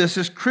miss this.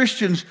 As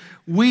Christians,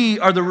 we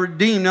are the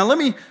redeemed. Now let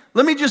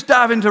me just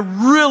dive into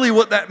really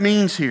what that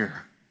means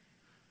here.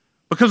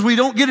 Because we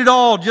don't get it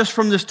all just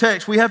from this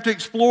text. We have to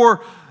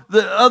explore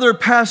the other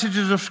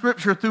passages of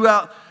Scripture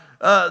throughout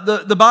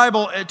the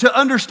Bible to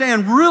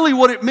understand really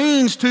what it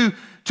means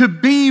to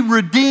be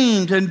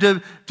redeemed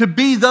and to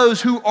be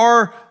those who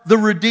are the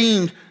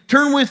redeemed.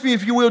 Turn with me,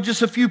 if you will,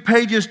 just a few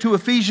pages to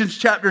Ephesians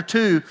chapter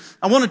 2.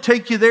 I want to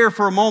take you there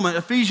for a moment.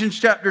 Ephesians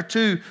chapter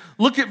 2.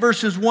 Look at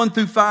verses 1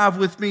 through 5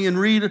 with me and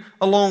read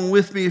along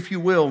with me, if you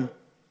will.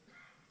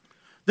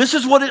 This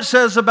is what it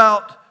says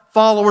about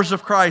followers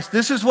of Christ.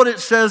 This is what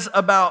it says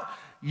about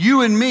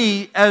you and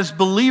me as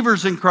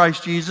believers in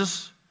Christ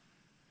Jesus.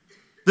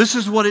 This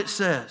is what it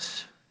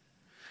says.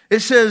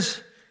 It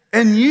says,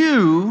 and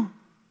you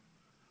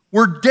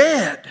were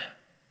dead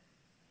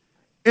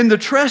in the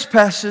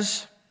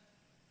trespasses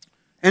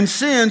and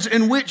sins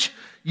in which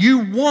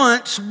you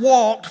once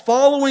walked,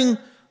 following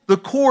the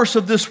course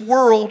of this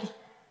world,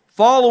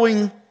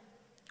 following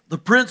the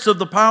prince of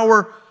the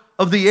power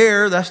of the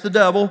air, that's the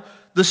devil,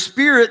 the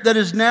spirit that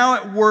is now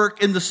at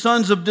work in the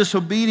sons of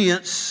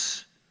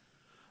disobedience,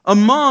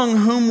 among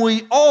whom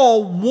we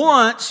all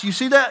once, you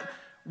see that?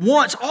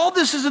 Once. All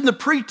this is in the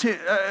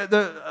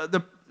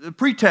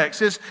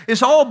pretext.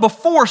 It's all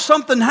before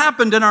something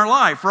happened in our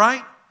life,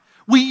 right?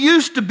 We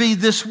used to be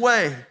this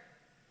way.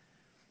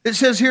 It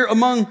says here,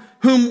 among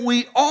whom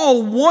we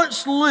all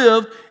once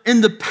lived in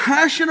the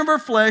passion of our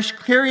flesh,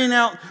 carrying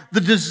out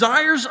the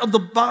desires of the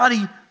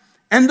body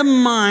and the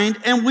mind,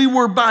 and we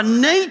were by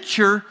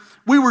nature,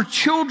 we were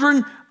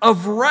children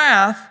of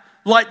wrath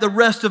like the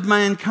rest of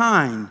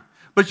mankind.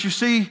 But you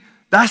see,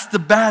 that's the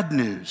bad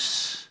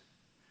news.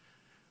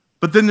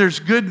 But then there's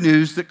good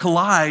news that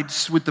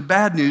collides with the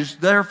bad news,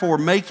 therefore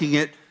making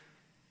it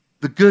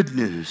the good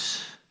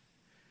news.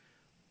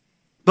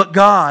 But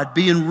God,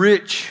 being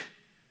rich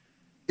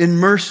in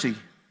mercy,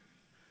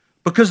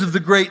 because of the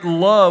great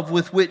love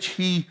with which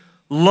he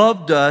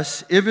loved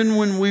us, even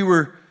when we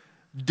were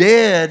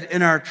dead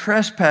in our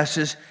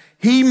trespasses,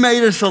 he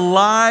made us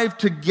alive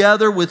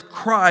together with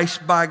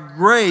Christ. By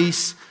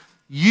grace,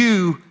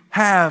 you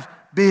have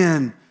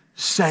been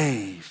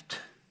saved.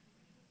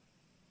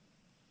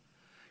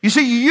 You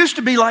see, you used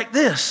to be like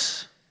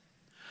this.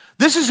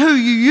 This is who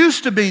you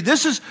used to be.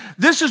 This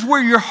is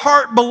where your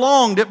heart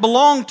belonged. It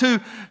belonged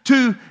to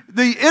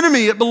the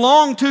enemy. It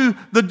belonged to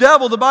the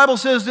devil. The Bible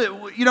says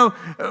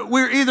that,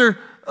 we're either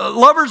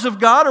lovers of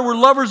God or we're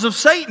lovers of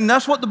Satan.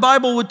 That's what the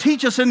Bible would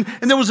teach us. And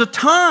there was a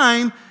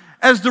time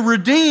as the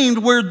redeemed,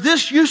 where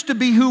this used to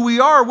be who we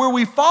are, where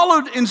we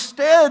followed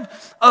instead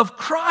of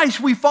Christ,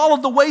 we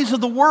followed the ways of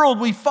the world,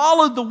 we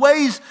followed the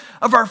ways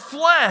of our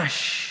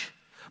flesh.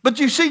 But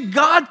you see,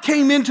 God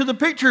came into the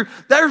picture.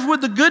 There's where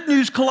the good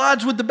news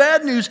collides with the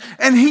bad news,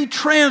 and He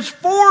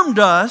transformed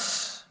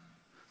us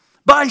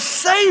by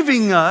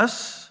saving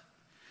us.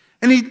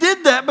 And He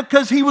did that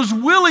because He was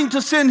willing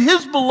to send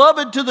His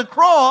beloved to the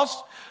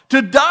cross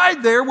to die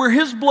there where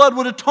His blood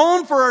would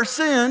atone for our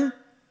sin.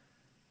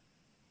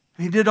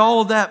 And He did all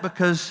of that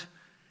because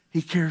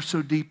He cares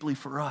so deeply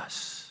for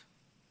us.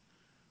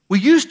 We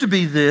used to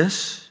be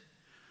this,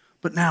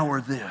 but now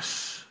we're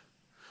this.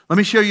 Let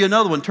me show you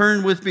another one.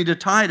 Turn with me to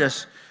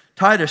Titus.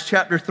 Titus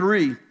chapter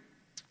 3.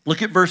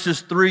 Look at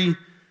verses 3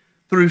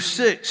 through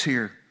 6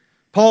 here.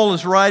 Paul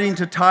is writing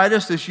to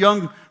Titus, this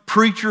young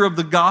preacher of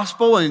the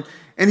gospel, and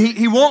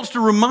he wants to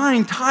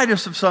remind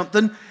Titus of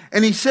something.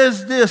 And he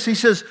says this, he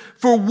says,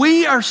 "For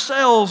we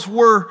ourselves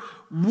were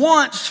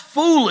once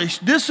foolish,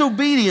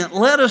 disobedient,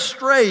 led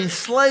astray,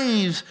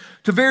 slaves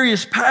to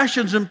various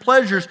passions and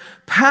pleasures,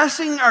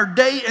 passing our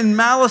day in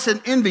malice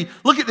and envy."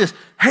 Look at this.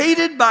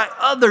 "Hated by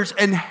others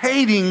and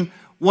hating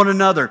one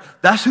another."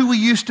 That's who we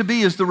used to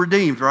be as the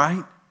redeemed,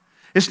 right?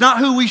 It's not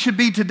who we should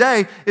be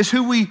today. It's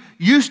who we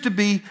used to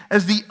be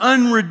as the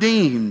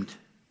unredeemed.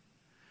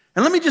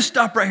 And let me just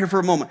stop right here for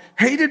a moment.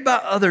 Hated by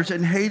others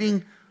and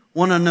hating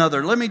one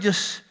another. Let me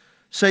just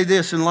say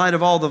this in light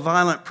of all the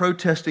violent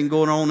protesting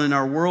going on in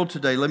our world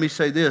today. Let me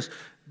say this.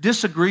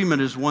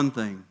 Disagreement is one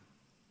thing.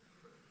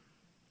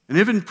 And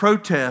even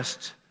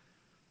protest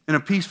in a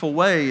peaceful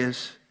way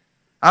is,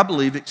 I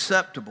believe,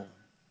 acceptable.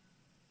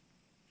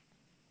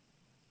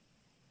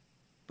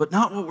 But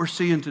not what we're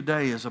seeing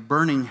today is a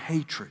burning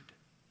hatred.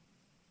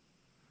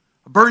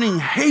 A burning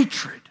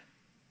hatred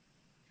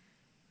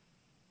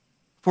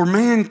for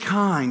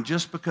mankind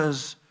just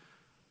because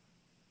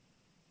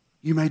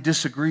you may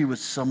disagree with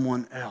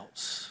someone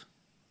else.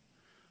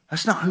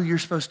 That's not who you're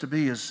supposed to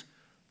be as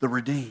the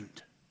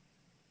redeemed.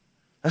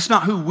 That's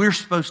not who we're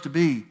supposed to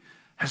be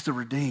as the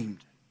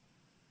redeemed.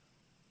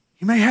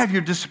 You may have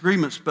your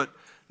disagreements, but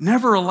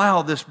never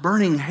allow this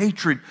burning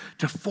hatred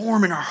to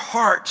form in our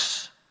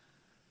hearts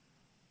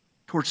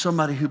towards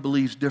somebody who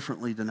believes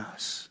differently than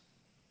us.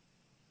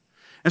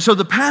 And so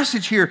the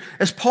passage here,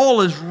 as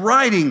Paul is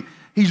writing,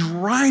 he's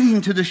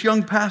writing to this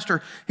young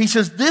pastor. He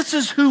says, this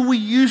is who we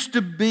used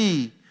to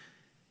be.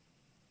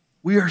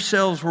 We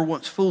ourselves were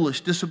once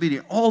foolish,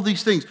 disobedient, all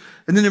these things.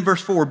 And then in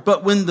verse 4,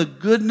 "But when the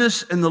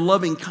goodness and the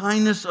loving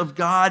kindness of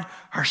God,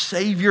 our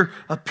Savior,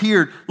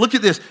 appeared." Look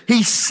at this.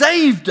 He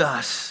saved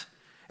us.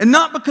 And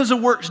not because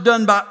of works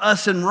done by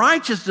us in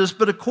righteousness,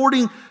 but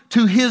according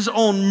to His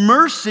own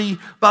mercy,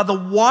 by the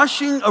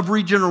washing of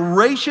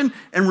regeneration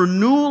and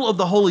renewal of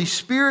the Holy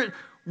Spirit,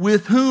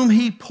 with whom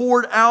He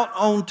poured out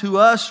onto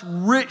us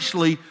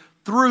richly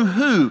through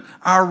who?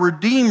 Our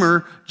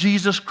Redeemer,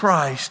 Jesus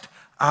Christ,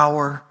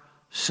 our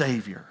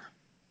Savior.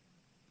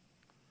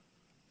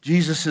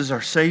 Jesus is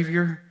our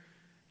Savior.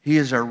 He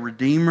is our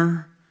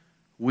Redeemer.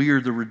 We are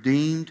the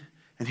redeemed.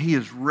 And He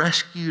has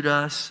rescued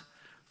us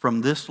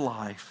from this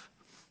life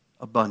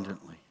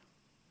abundantly.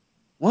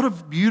 What a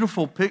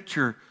beautiful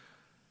picture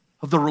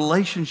of the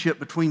relationship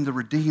between the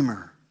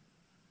Redeemer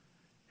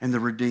and the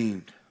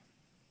redeemed.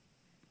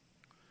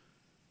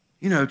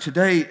 You know,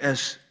 today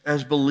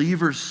as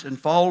believers and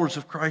followers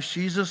of Christ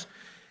Jesus,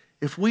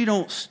 if we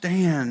don't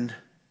stand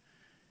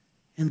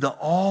in the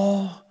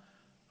awe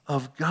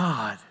of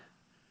God,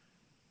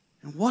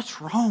 and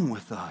what's wrong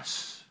with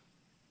us?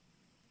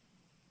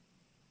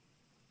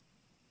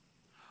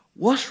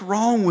 What's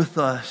wrong with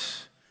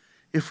us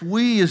if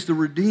we as the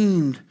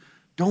redeemed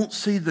don't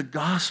see the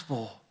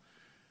gospel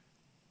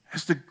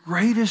as the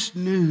greatest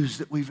news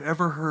that we've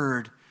ever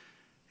heard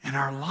in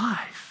our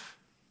life?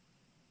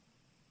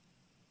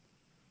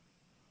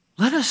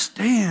 Let us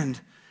stand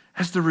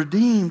as the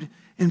redeemed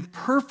in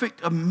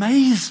perfect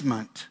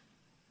amazement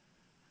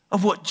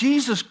of what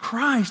Jesus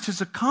Christ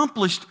has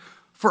accomplished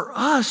for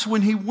us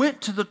when He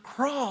went to the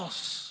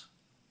cross.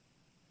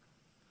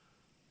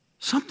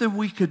 Something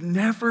we could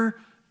never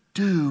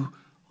do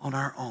on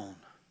our own.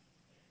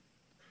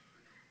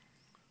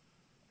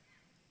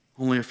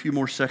 Only a few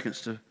more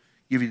seconds to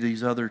give you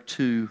these other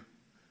two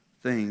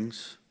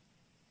things,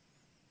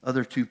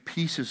 other two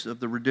pieces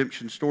of the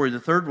redemption story. The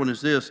third one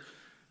is this: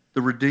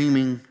 the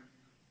redeeming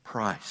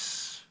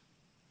price.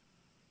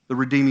 The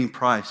redeeming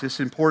price.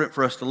 It's important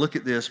for us to look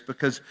at this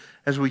because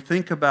as we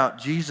think about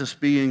Jesus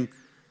being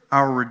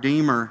our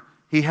Redeemer,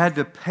 He had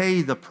to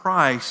pay the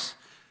price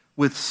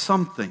with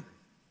something.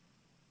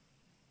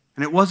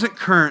 And it wasn't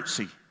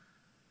currency.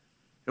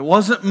 It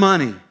wasn't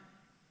money.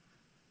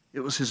 It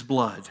was His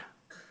blood.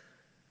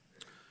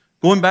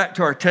 Going back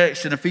to our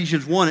text in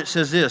Ephesians 1, it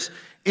says this: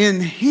 "In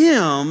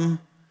Him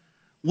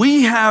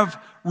we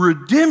have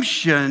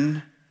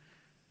redemption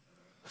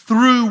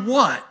through"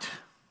 what?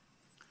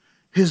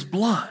 His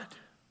blood.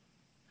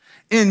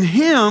 In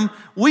Him,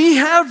 we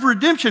have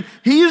redemption.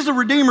 He is the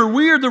Redeemer.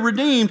 We are the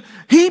redeemed.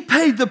 He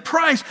paid the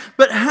price.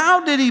 But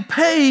how did He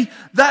pay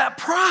that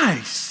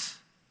price?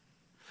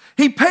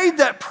 He paid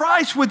that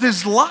price with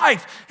his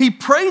life. He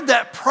paid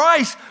that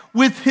price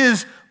with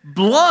his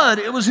blood.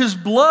 It was his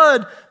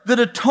blood that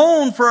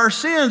atoned for our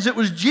sins. It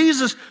was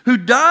Jesus who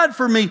died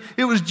for me.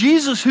 It was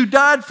Jesus who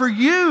died for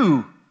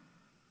you.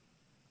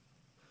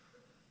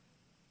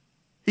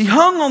 He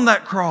hung on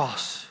that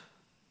cross.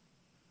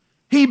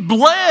 He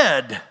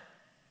bled.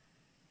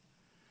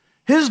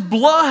 His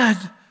blood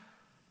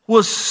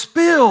was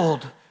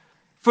spilled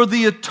for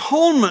the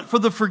atonement, for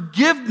the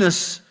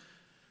forgiveness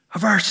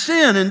of our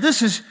sin. And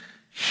this is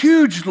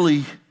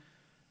hugely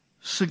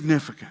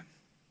significant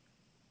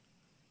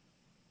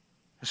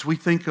as we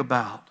think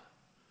about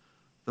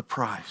the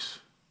price.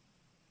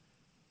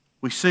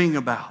 We sing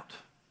about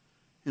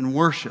in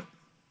worship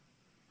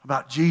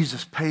about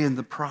Jesus paying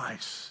the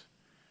price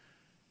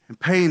and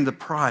paying the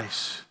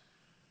price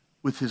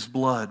with his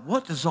blood.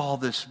 What does all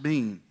this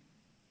mean?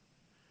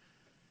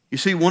 You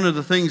see, one of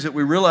the things that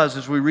we realize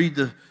as we read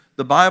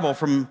the Bible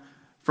from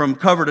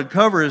cover to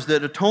cover is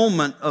that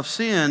atonement of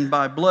sin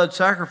by blood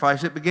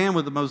sacrifice, it began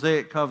with the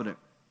Mosaic covenant.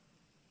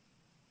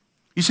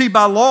 You see,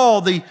 by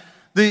law, the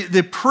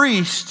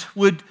priest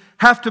would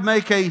have to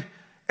make an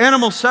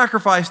animal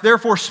sacrifice,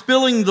 therefore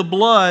spilling the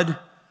blood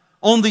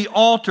on the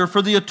altar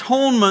for the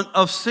atonement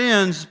of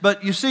sins.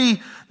 But you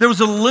see, there was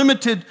a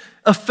limited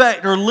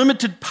effect or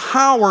limited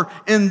power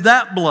in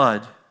that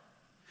blood.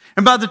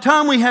 And by the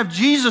time we have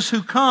Jesus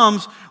who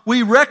comes,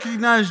 we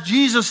recognize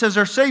Jesus as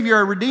our Savior,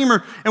 our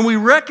Redeemer, and we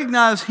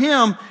recognize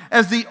Him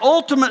as the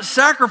ultimate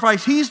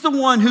sacrifice. He's the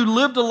one who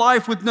lived a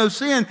life with no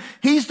sin.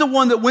 He's the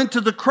one that went to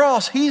the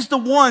cross. He's the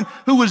one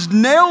who was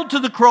nailed to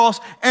the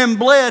cross and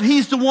bled.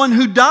 He's the one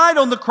who died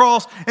on the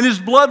cross, and His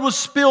blood was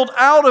spilled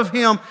out of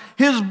Him.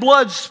 His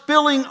blood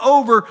spilling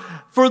over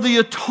for the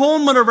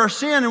atonement of our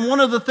sin. And one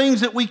of the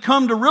things that we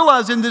come to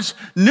realize in this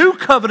new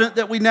covenant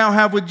that we now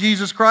have with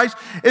Jesus Christ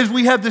is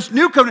we have this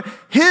new covenant.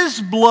 His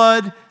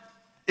blood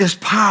is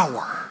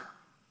power.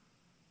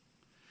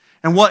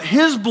 And what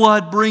His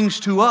blood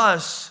brings to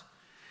us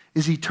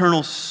is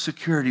eternal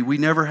security. We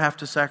never have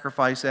to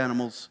sacrifice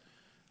animals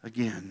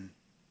again.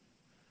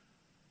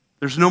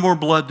 There's no more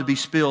blood to be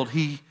spilled.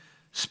 He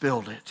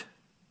spilled it.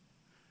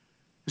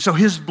 So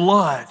His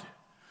blood,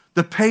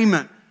 the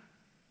payment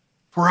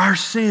for our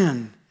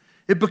sin,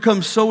 it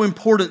becomes so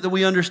important that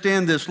we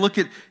understand this. Look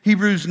at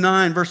Hebrews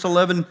 9, verse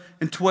 11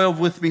 and 12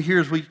 with me here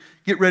as we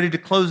get ready to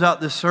close out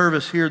this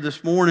service here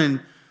this morning.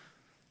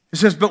 It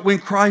says, "But when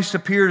Christ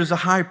appeared as a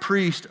high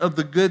priest of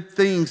the good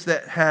things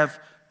that have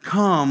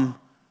come,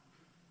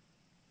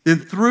 then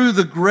through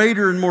the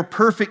greater and more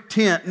perfect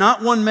tent,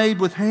 not one made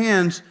with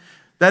hands,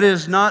 that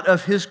is not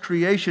of His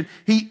creation,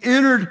 He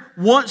entered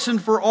once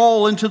and for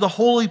all into the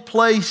holy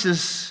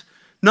places,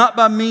 not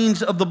by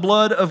means of the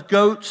blood of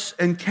goats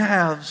and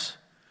calves,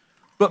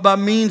 but by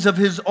means of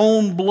His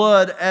own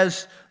blood,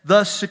 as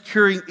thus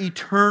securing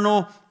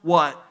eternal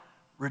what?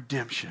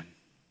 Redemption."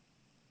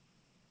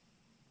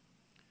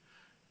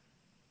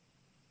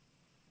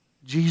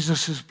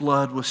 Jesus'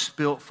 blood was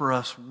spilt for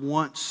us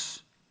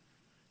once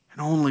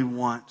and only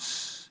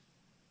once.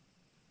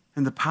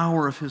 And the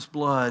power of His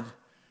blood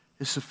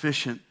is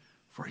sufficient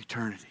for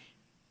eternity.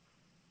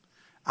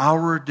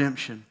 Our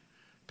redemption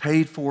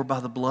paid for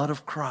by the blood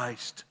of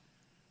Christ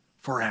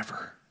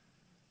forever.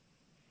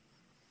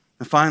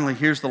 And finally,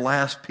 here's the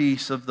last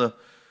piece of the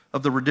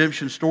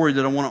redemption story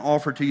that I want to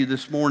offer to you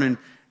this morning,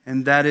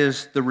 and that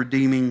is the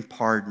redeeming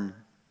pardon.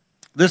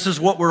 This is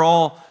what we're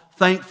all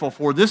thankful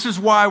for. This is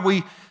why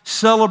we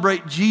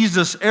celebrate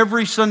Jesus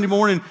every Sunday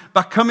morning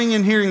by coming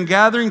in here and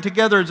gathering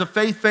together as a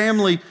faith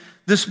family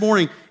this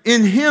morning.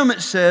 In Him,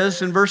 it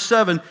says in verse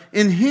 7,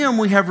 in Him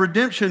we have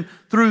redemption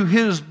through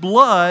His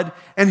blood.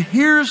 And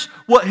here's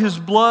what His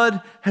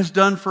blood has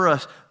done for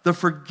us: the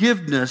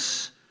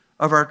forgiveness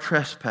of our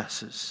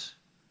trespasses,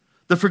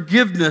 the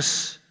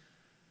forgiveness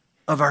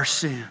of our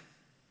sin.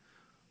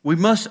 We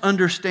must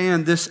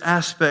understand this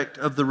aspect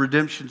of the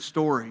redemption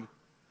story.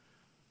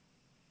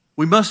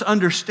 We must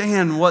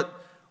understand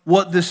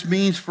what this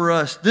means for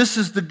us. This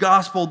is the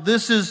gospel.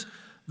 This is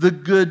the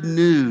good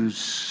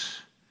news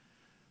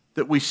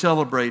that we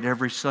celebrate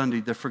every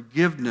Sunday, the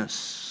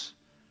forgiveness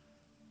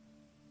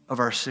of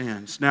our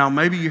sins. Now,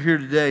 maybe you're here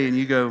today and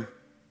you go,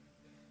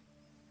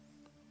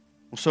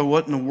 well, so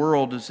what in the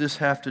world does this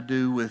have to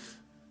do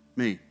with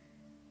me?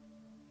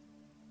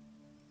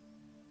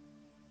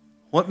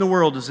 What in the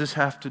world does this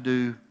have to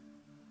do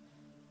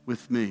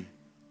with me?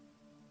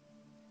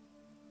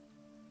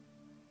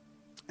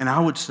 And I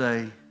would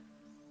say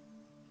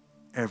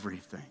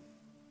everything.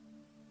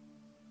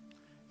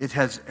 It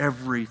has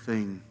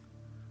everything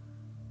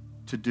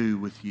to do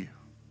with you.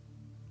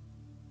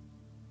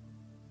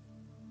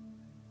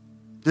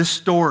 This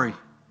story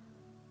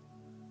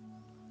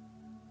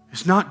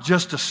is not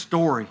just a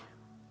story.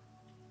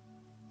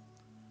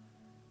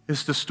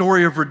 It's the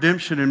story of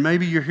redemption. And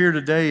maybe you're here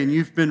today and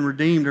you've been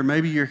redeemed, or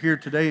maybe you're here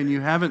today and you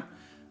haven't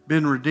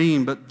been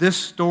redeemed. But this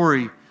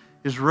story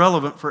is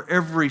relevant for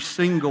every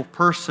single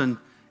person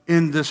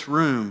in this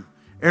room,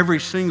 every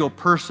single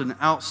person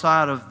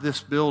outside of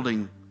this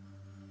building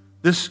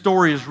This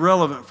story is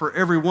relevant for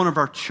every one of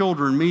our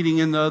children meeting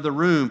in the other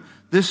room.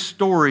 This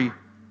story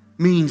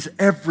means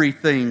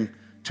everything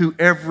to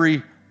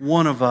every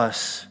one of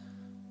us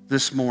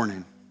this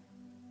morning.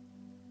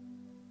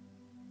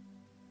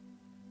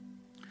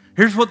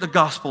 Here's what the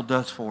gospel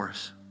does for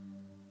us.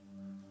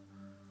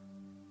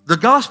 The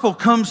gospel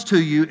comes to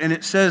you and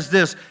it says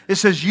this. It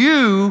says,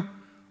 you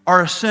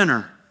are a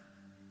sinner.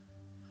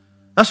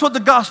 That's what the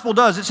gospel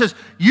does. It says,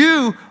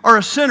 you are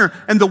a sinner,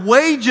 and the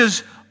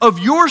wages of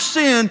your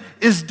sin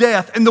is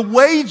death. And the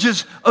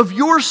wages of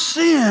your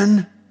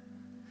sin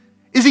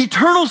is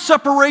eternal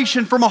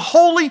separation from a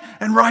holy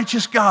and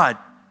righteous God.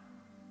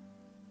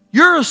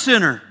 You're a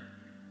sinner,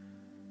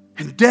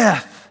 and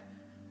death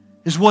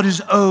is what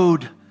is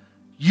owed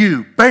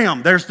you.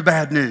 Bam, there's the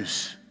bad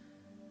news.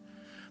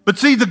 But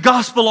see, the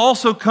gospel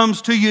also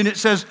comes to you and it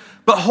says,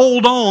 but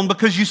hold on,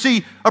 because you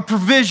see, a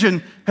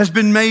provision has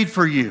been made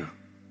for you.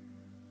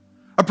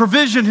 A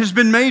provision has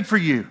been made for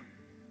you.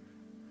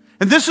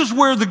 And this is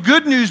where the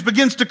good news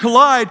begins to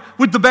collide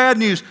with the bad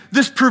news.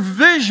 This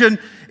provision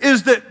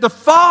is that the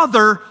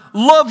Father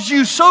loves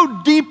you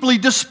so deeply,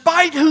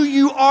 despite who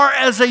you are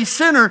as a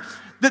sinner,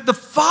 that the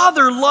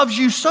Father loves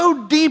you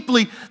so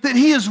deeply that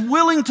He is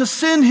willing to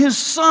send His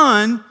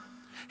Son,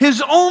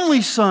 His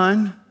only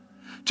Son,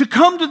 to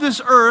come to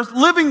this earth,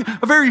 living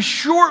a very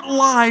short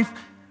life,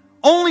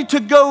 only to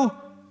go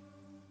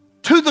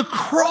to the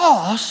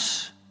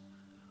cross,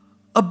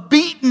 a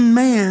beaten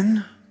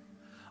man,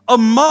 a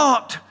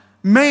mocked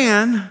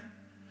man,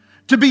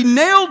 to be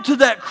nailed to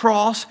that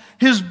cross,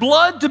 His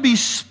blood to be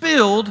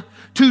spilled,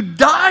 to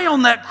die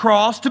on that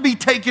cross, to be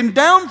taken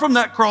down from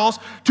that cross,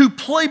 to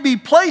be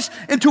placed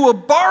into a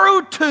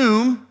borrowed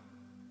tomb,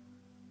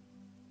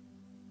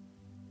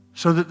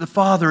 so that the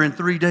Father in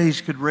 3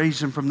 days could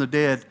raise Him from the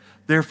dead,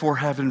 therefore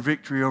having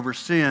victory over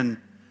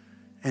sin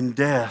and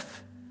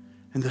death.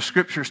 And the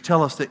Scriptures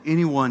tell us that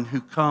anyone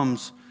who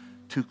comes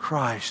to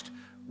Christ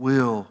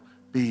will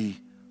be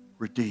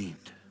redeemed.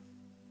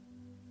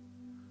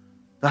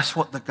 That's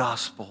what the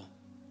gospel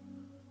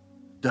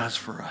does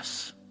for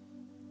us.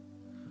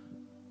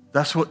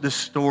 That's what this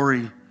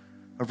story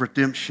of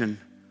redemption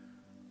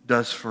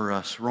does for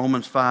us.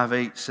 Romans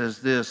 5:8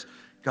 says this,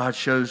 God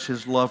shows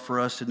His love for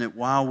us in that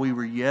while we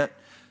were yet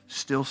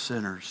still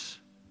sinners,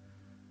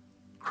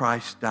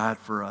 Christ died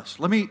for us.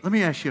 Let me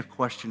ask you a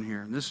question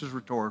here, and this is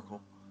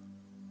rhetorical.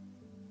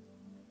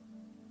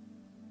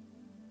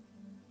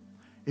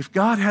 If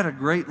God had a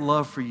great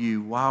love for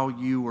you while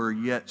you were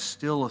yet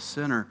still a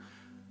sinner,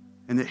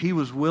 and that He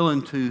was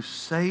willing to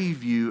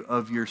save you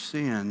of your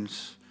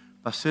sins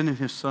by sending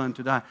His Son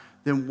to die,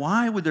 then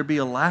why would there be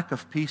a lack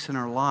of peace in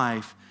our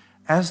life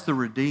as the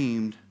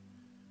redeemed?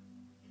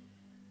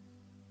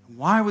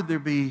 Why would there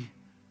be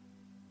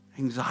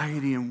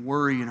anxiety and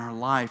worry in our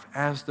life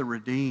as the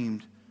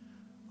redeemed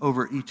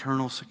over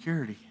eternal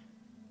security?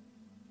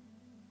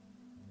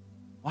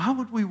 Why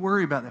would we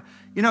worry about that?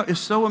 You know, it's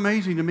so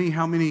amazing to me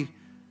how many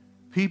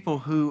people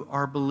who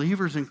are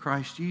believers in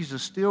Christ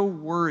Jesus still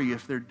worry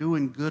if they're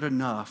doing good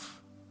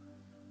enough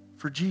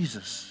for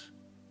Jesus,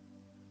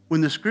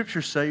 when the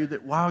Scriptures say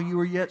that while you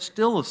were yet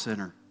still a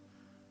sinner,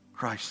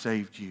 Christ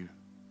saved you.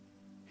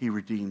 He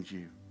redeemed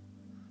you.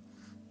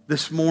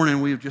 This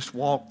morning we have just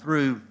walked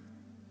through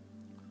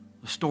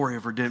the story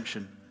of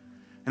redemption.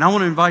 And I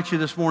want to invite you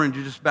this morning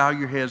to just bow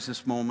your heads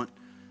this morning.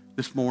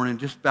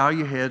 Just bow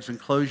your heads and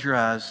close your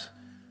eyes.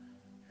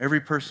 Every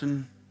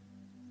person,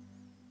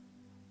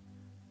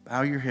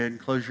 bow your head and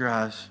close your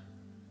eyes.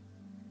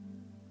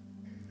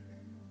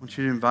 I want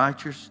to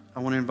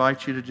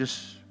invite you to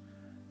just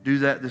do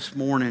that this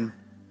morning.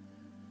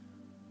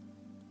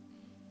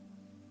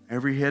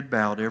 Every head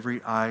bowed,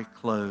 every eye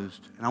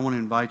closed. And I want to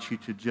invite you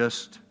to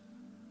just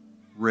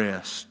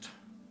rest.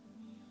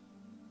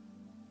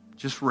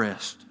 Just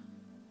rest.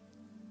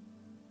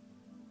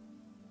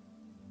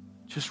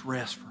 Just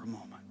rest for a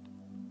moment.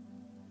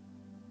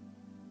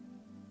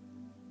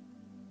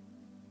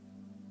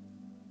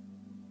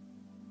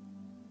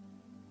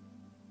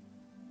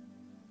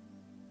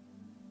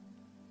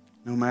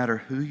 No matter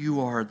who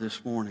you are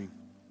this morning,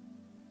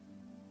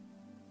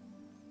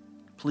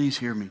 please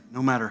hear me.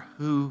 No matter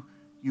who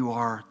you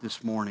are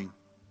this morning,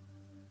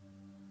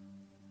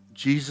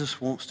 Jesus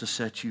wants to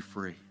set you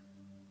free.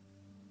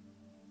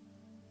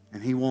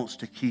 And He wants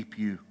to keep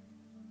you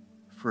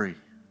free.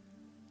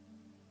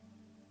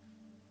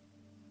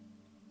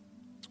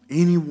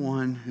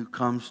 Anyone who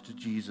comes to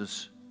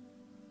Jesus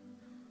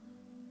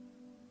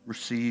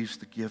receives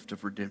the gift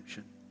of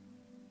redemption.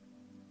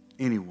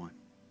 Anyone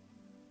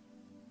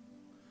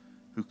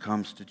who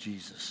comes to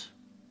Jesus.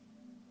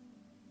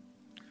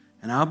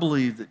 And I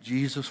believe that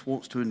Jesus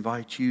wants to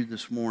invite you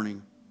this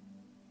morning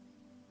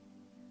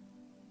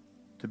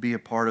to be a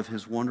part of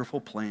His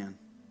wonderful plan,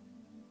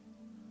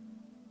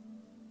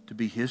 to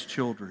be His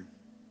children,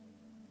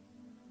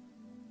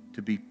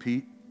 to be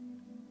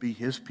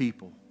His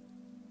people,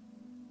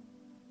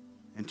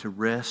 and to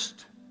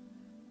rest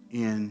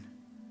in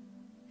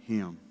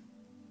Him.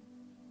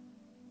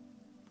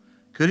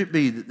 Could it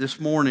be that this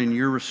morning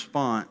your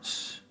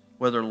response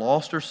whether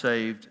lost or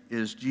saved,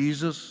 is,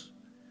 Jesus,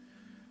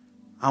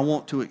 I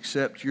want to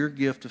accept your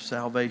gift of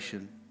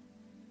salvation,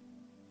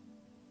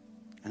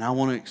 and I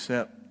want to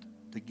accept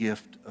the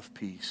gift of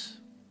peace.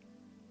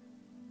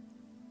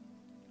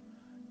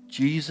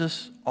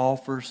 Jesus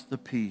offers the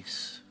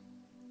peace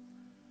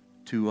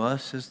to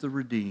us as the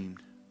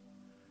redeemed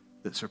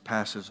that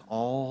surpasses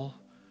all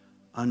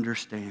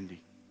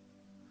understanding,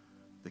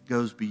 that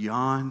goes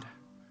beyond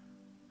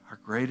our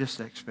greatest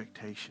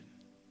expectation.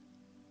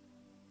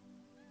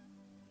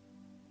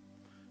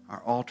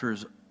 Our altar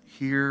is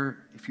here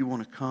if you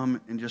want to come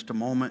in just a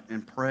moment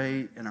and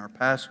pray, and our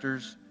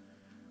pastors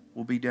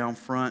will be down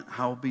front.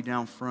 I'll be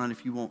down front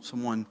if you want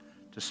someone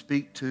to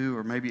speak to,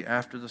 or maybe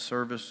after the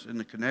service in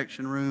the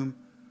connection room.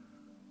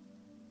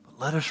 But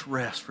let us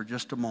rest for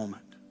just a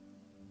moment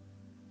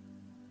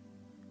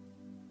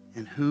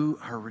in who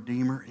our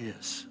Redeemer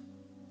is.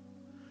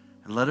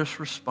 And let us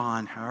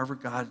respond however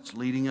God's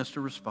leading us to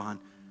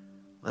respond.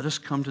 Let us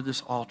come to this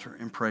altar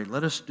and pray.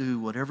 Let us do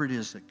whatever it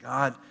is that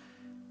God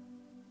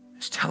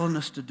is telling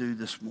us to do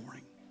this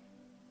morning.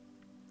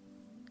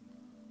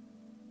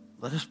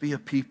 Let us be a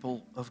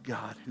people of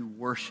God who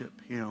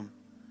worship Him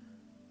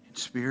in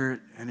spirit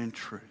and in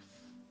truth.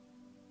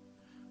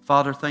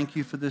 Father, thank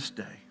you for this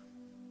day.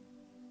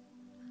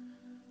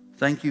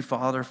 Thank you,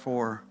 Father,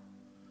 for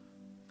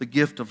the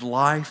gift of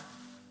life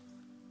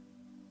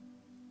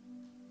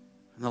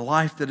and the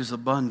life that is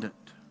abundant.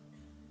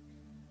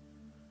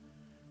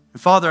 And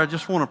Father, I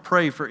just want to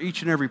pray for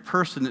each and every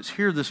person that's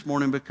here this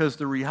morning, because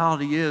the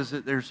reality is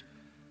that there's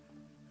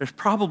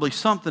probably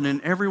something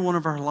in every one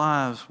of our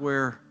lives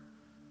where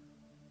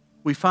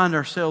we find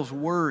ourselves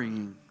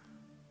worrying.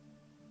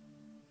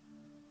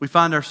 We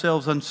find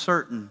ourselves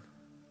uncertain.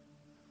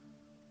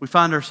 We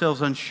find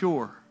ourselves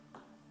unsure.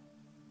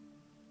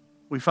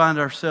 We find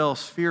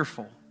ourselves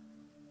fearful.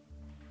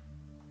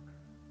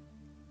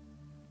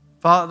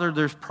 Father,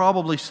 there's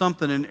probably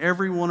something in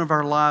every one of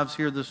our lives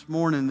here this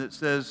morning that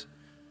says,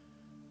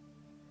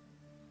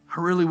 I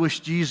really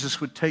wish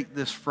Jesus would take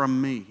this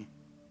from me.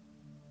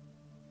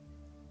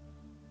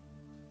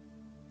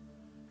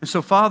 And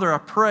so, Father, I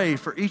pray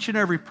for each and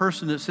every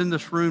person that's in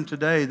this room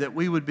today that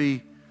we would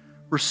be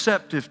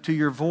receptive to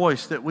your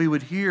voice, that we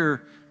would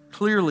hear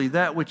clearly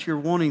that which you're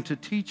wanting to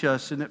teach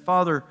us, and that,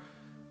 Father,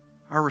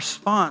 our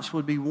response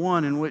would be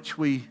one in which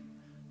we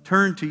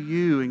turn to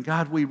you. And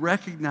God, we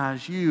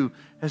recognize you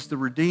as the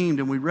redeemed,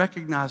 and we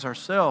recognize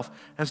ourselves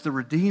as the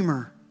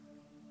Redeemer.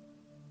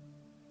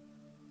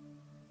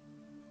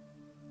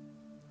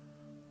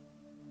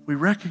 We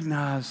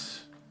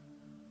recognize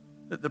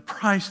that the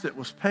price that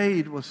was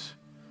paid was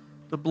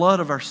the blood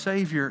of our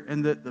Savior,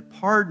 and that the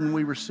pardon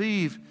we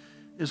receive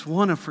is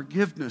one of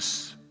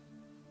forgiveness.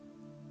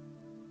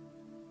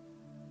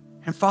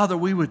 And Father,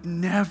 we would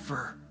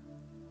never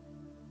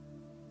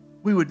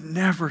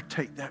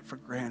take that for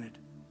granted.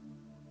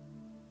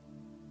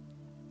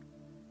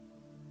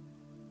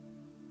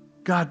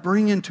 God,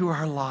 bring into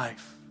our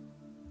life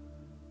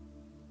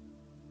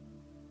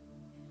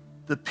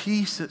the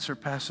peace that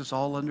surpasses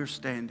all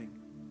understanding.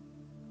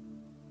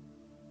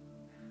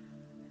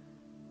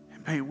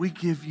 And may we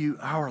give you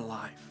our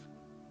life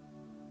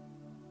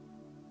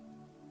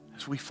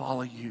as we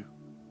follow you.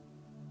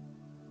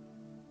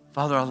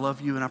 Father, I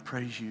love you and I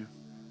praise you.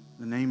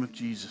 In the name of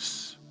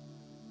Jesus,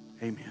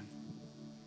 amen.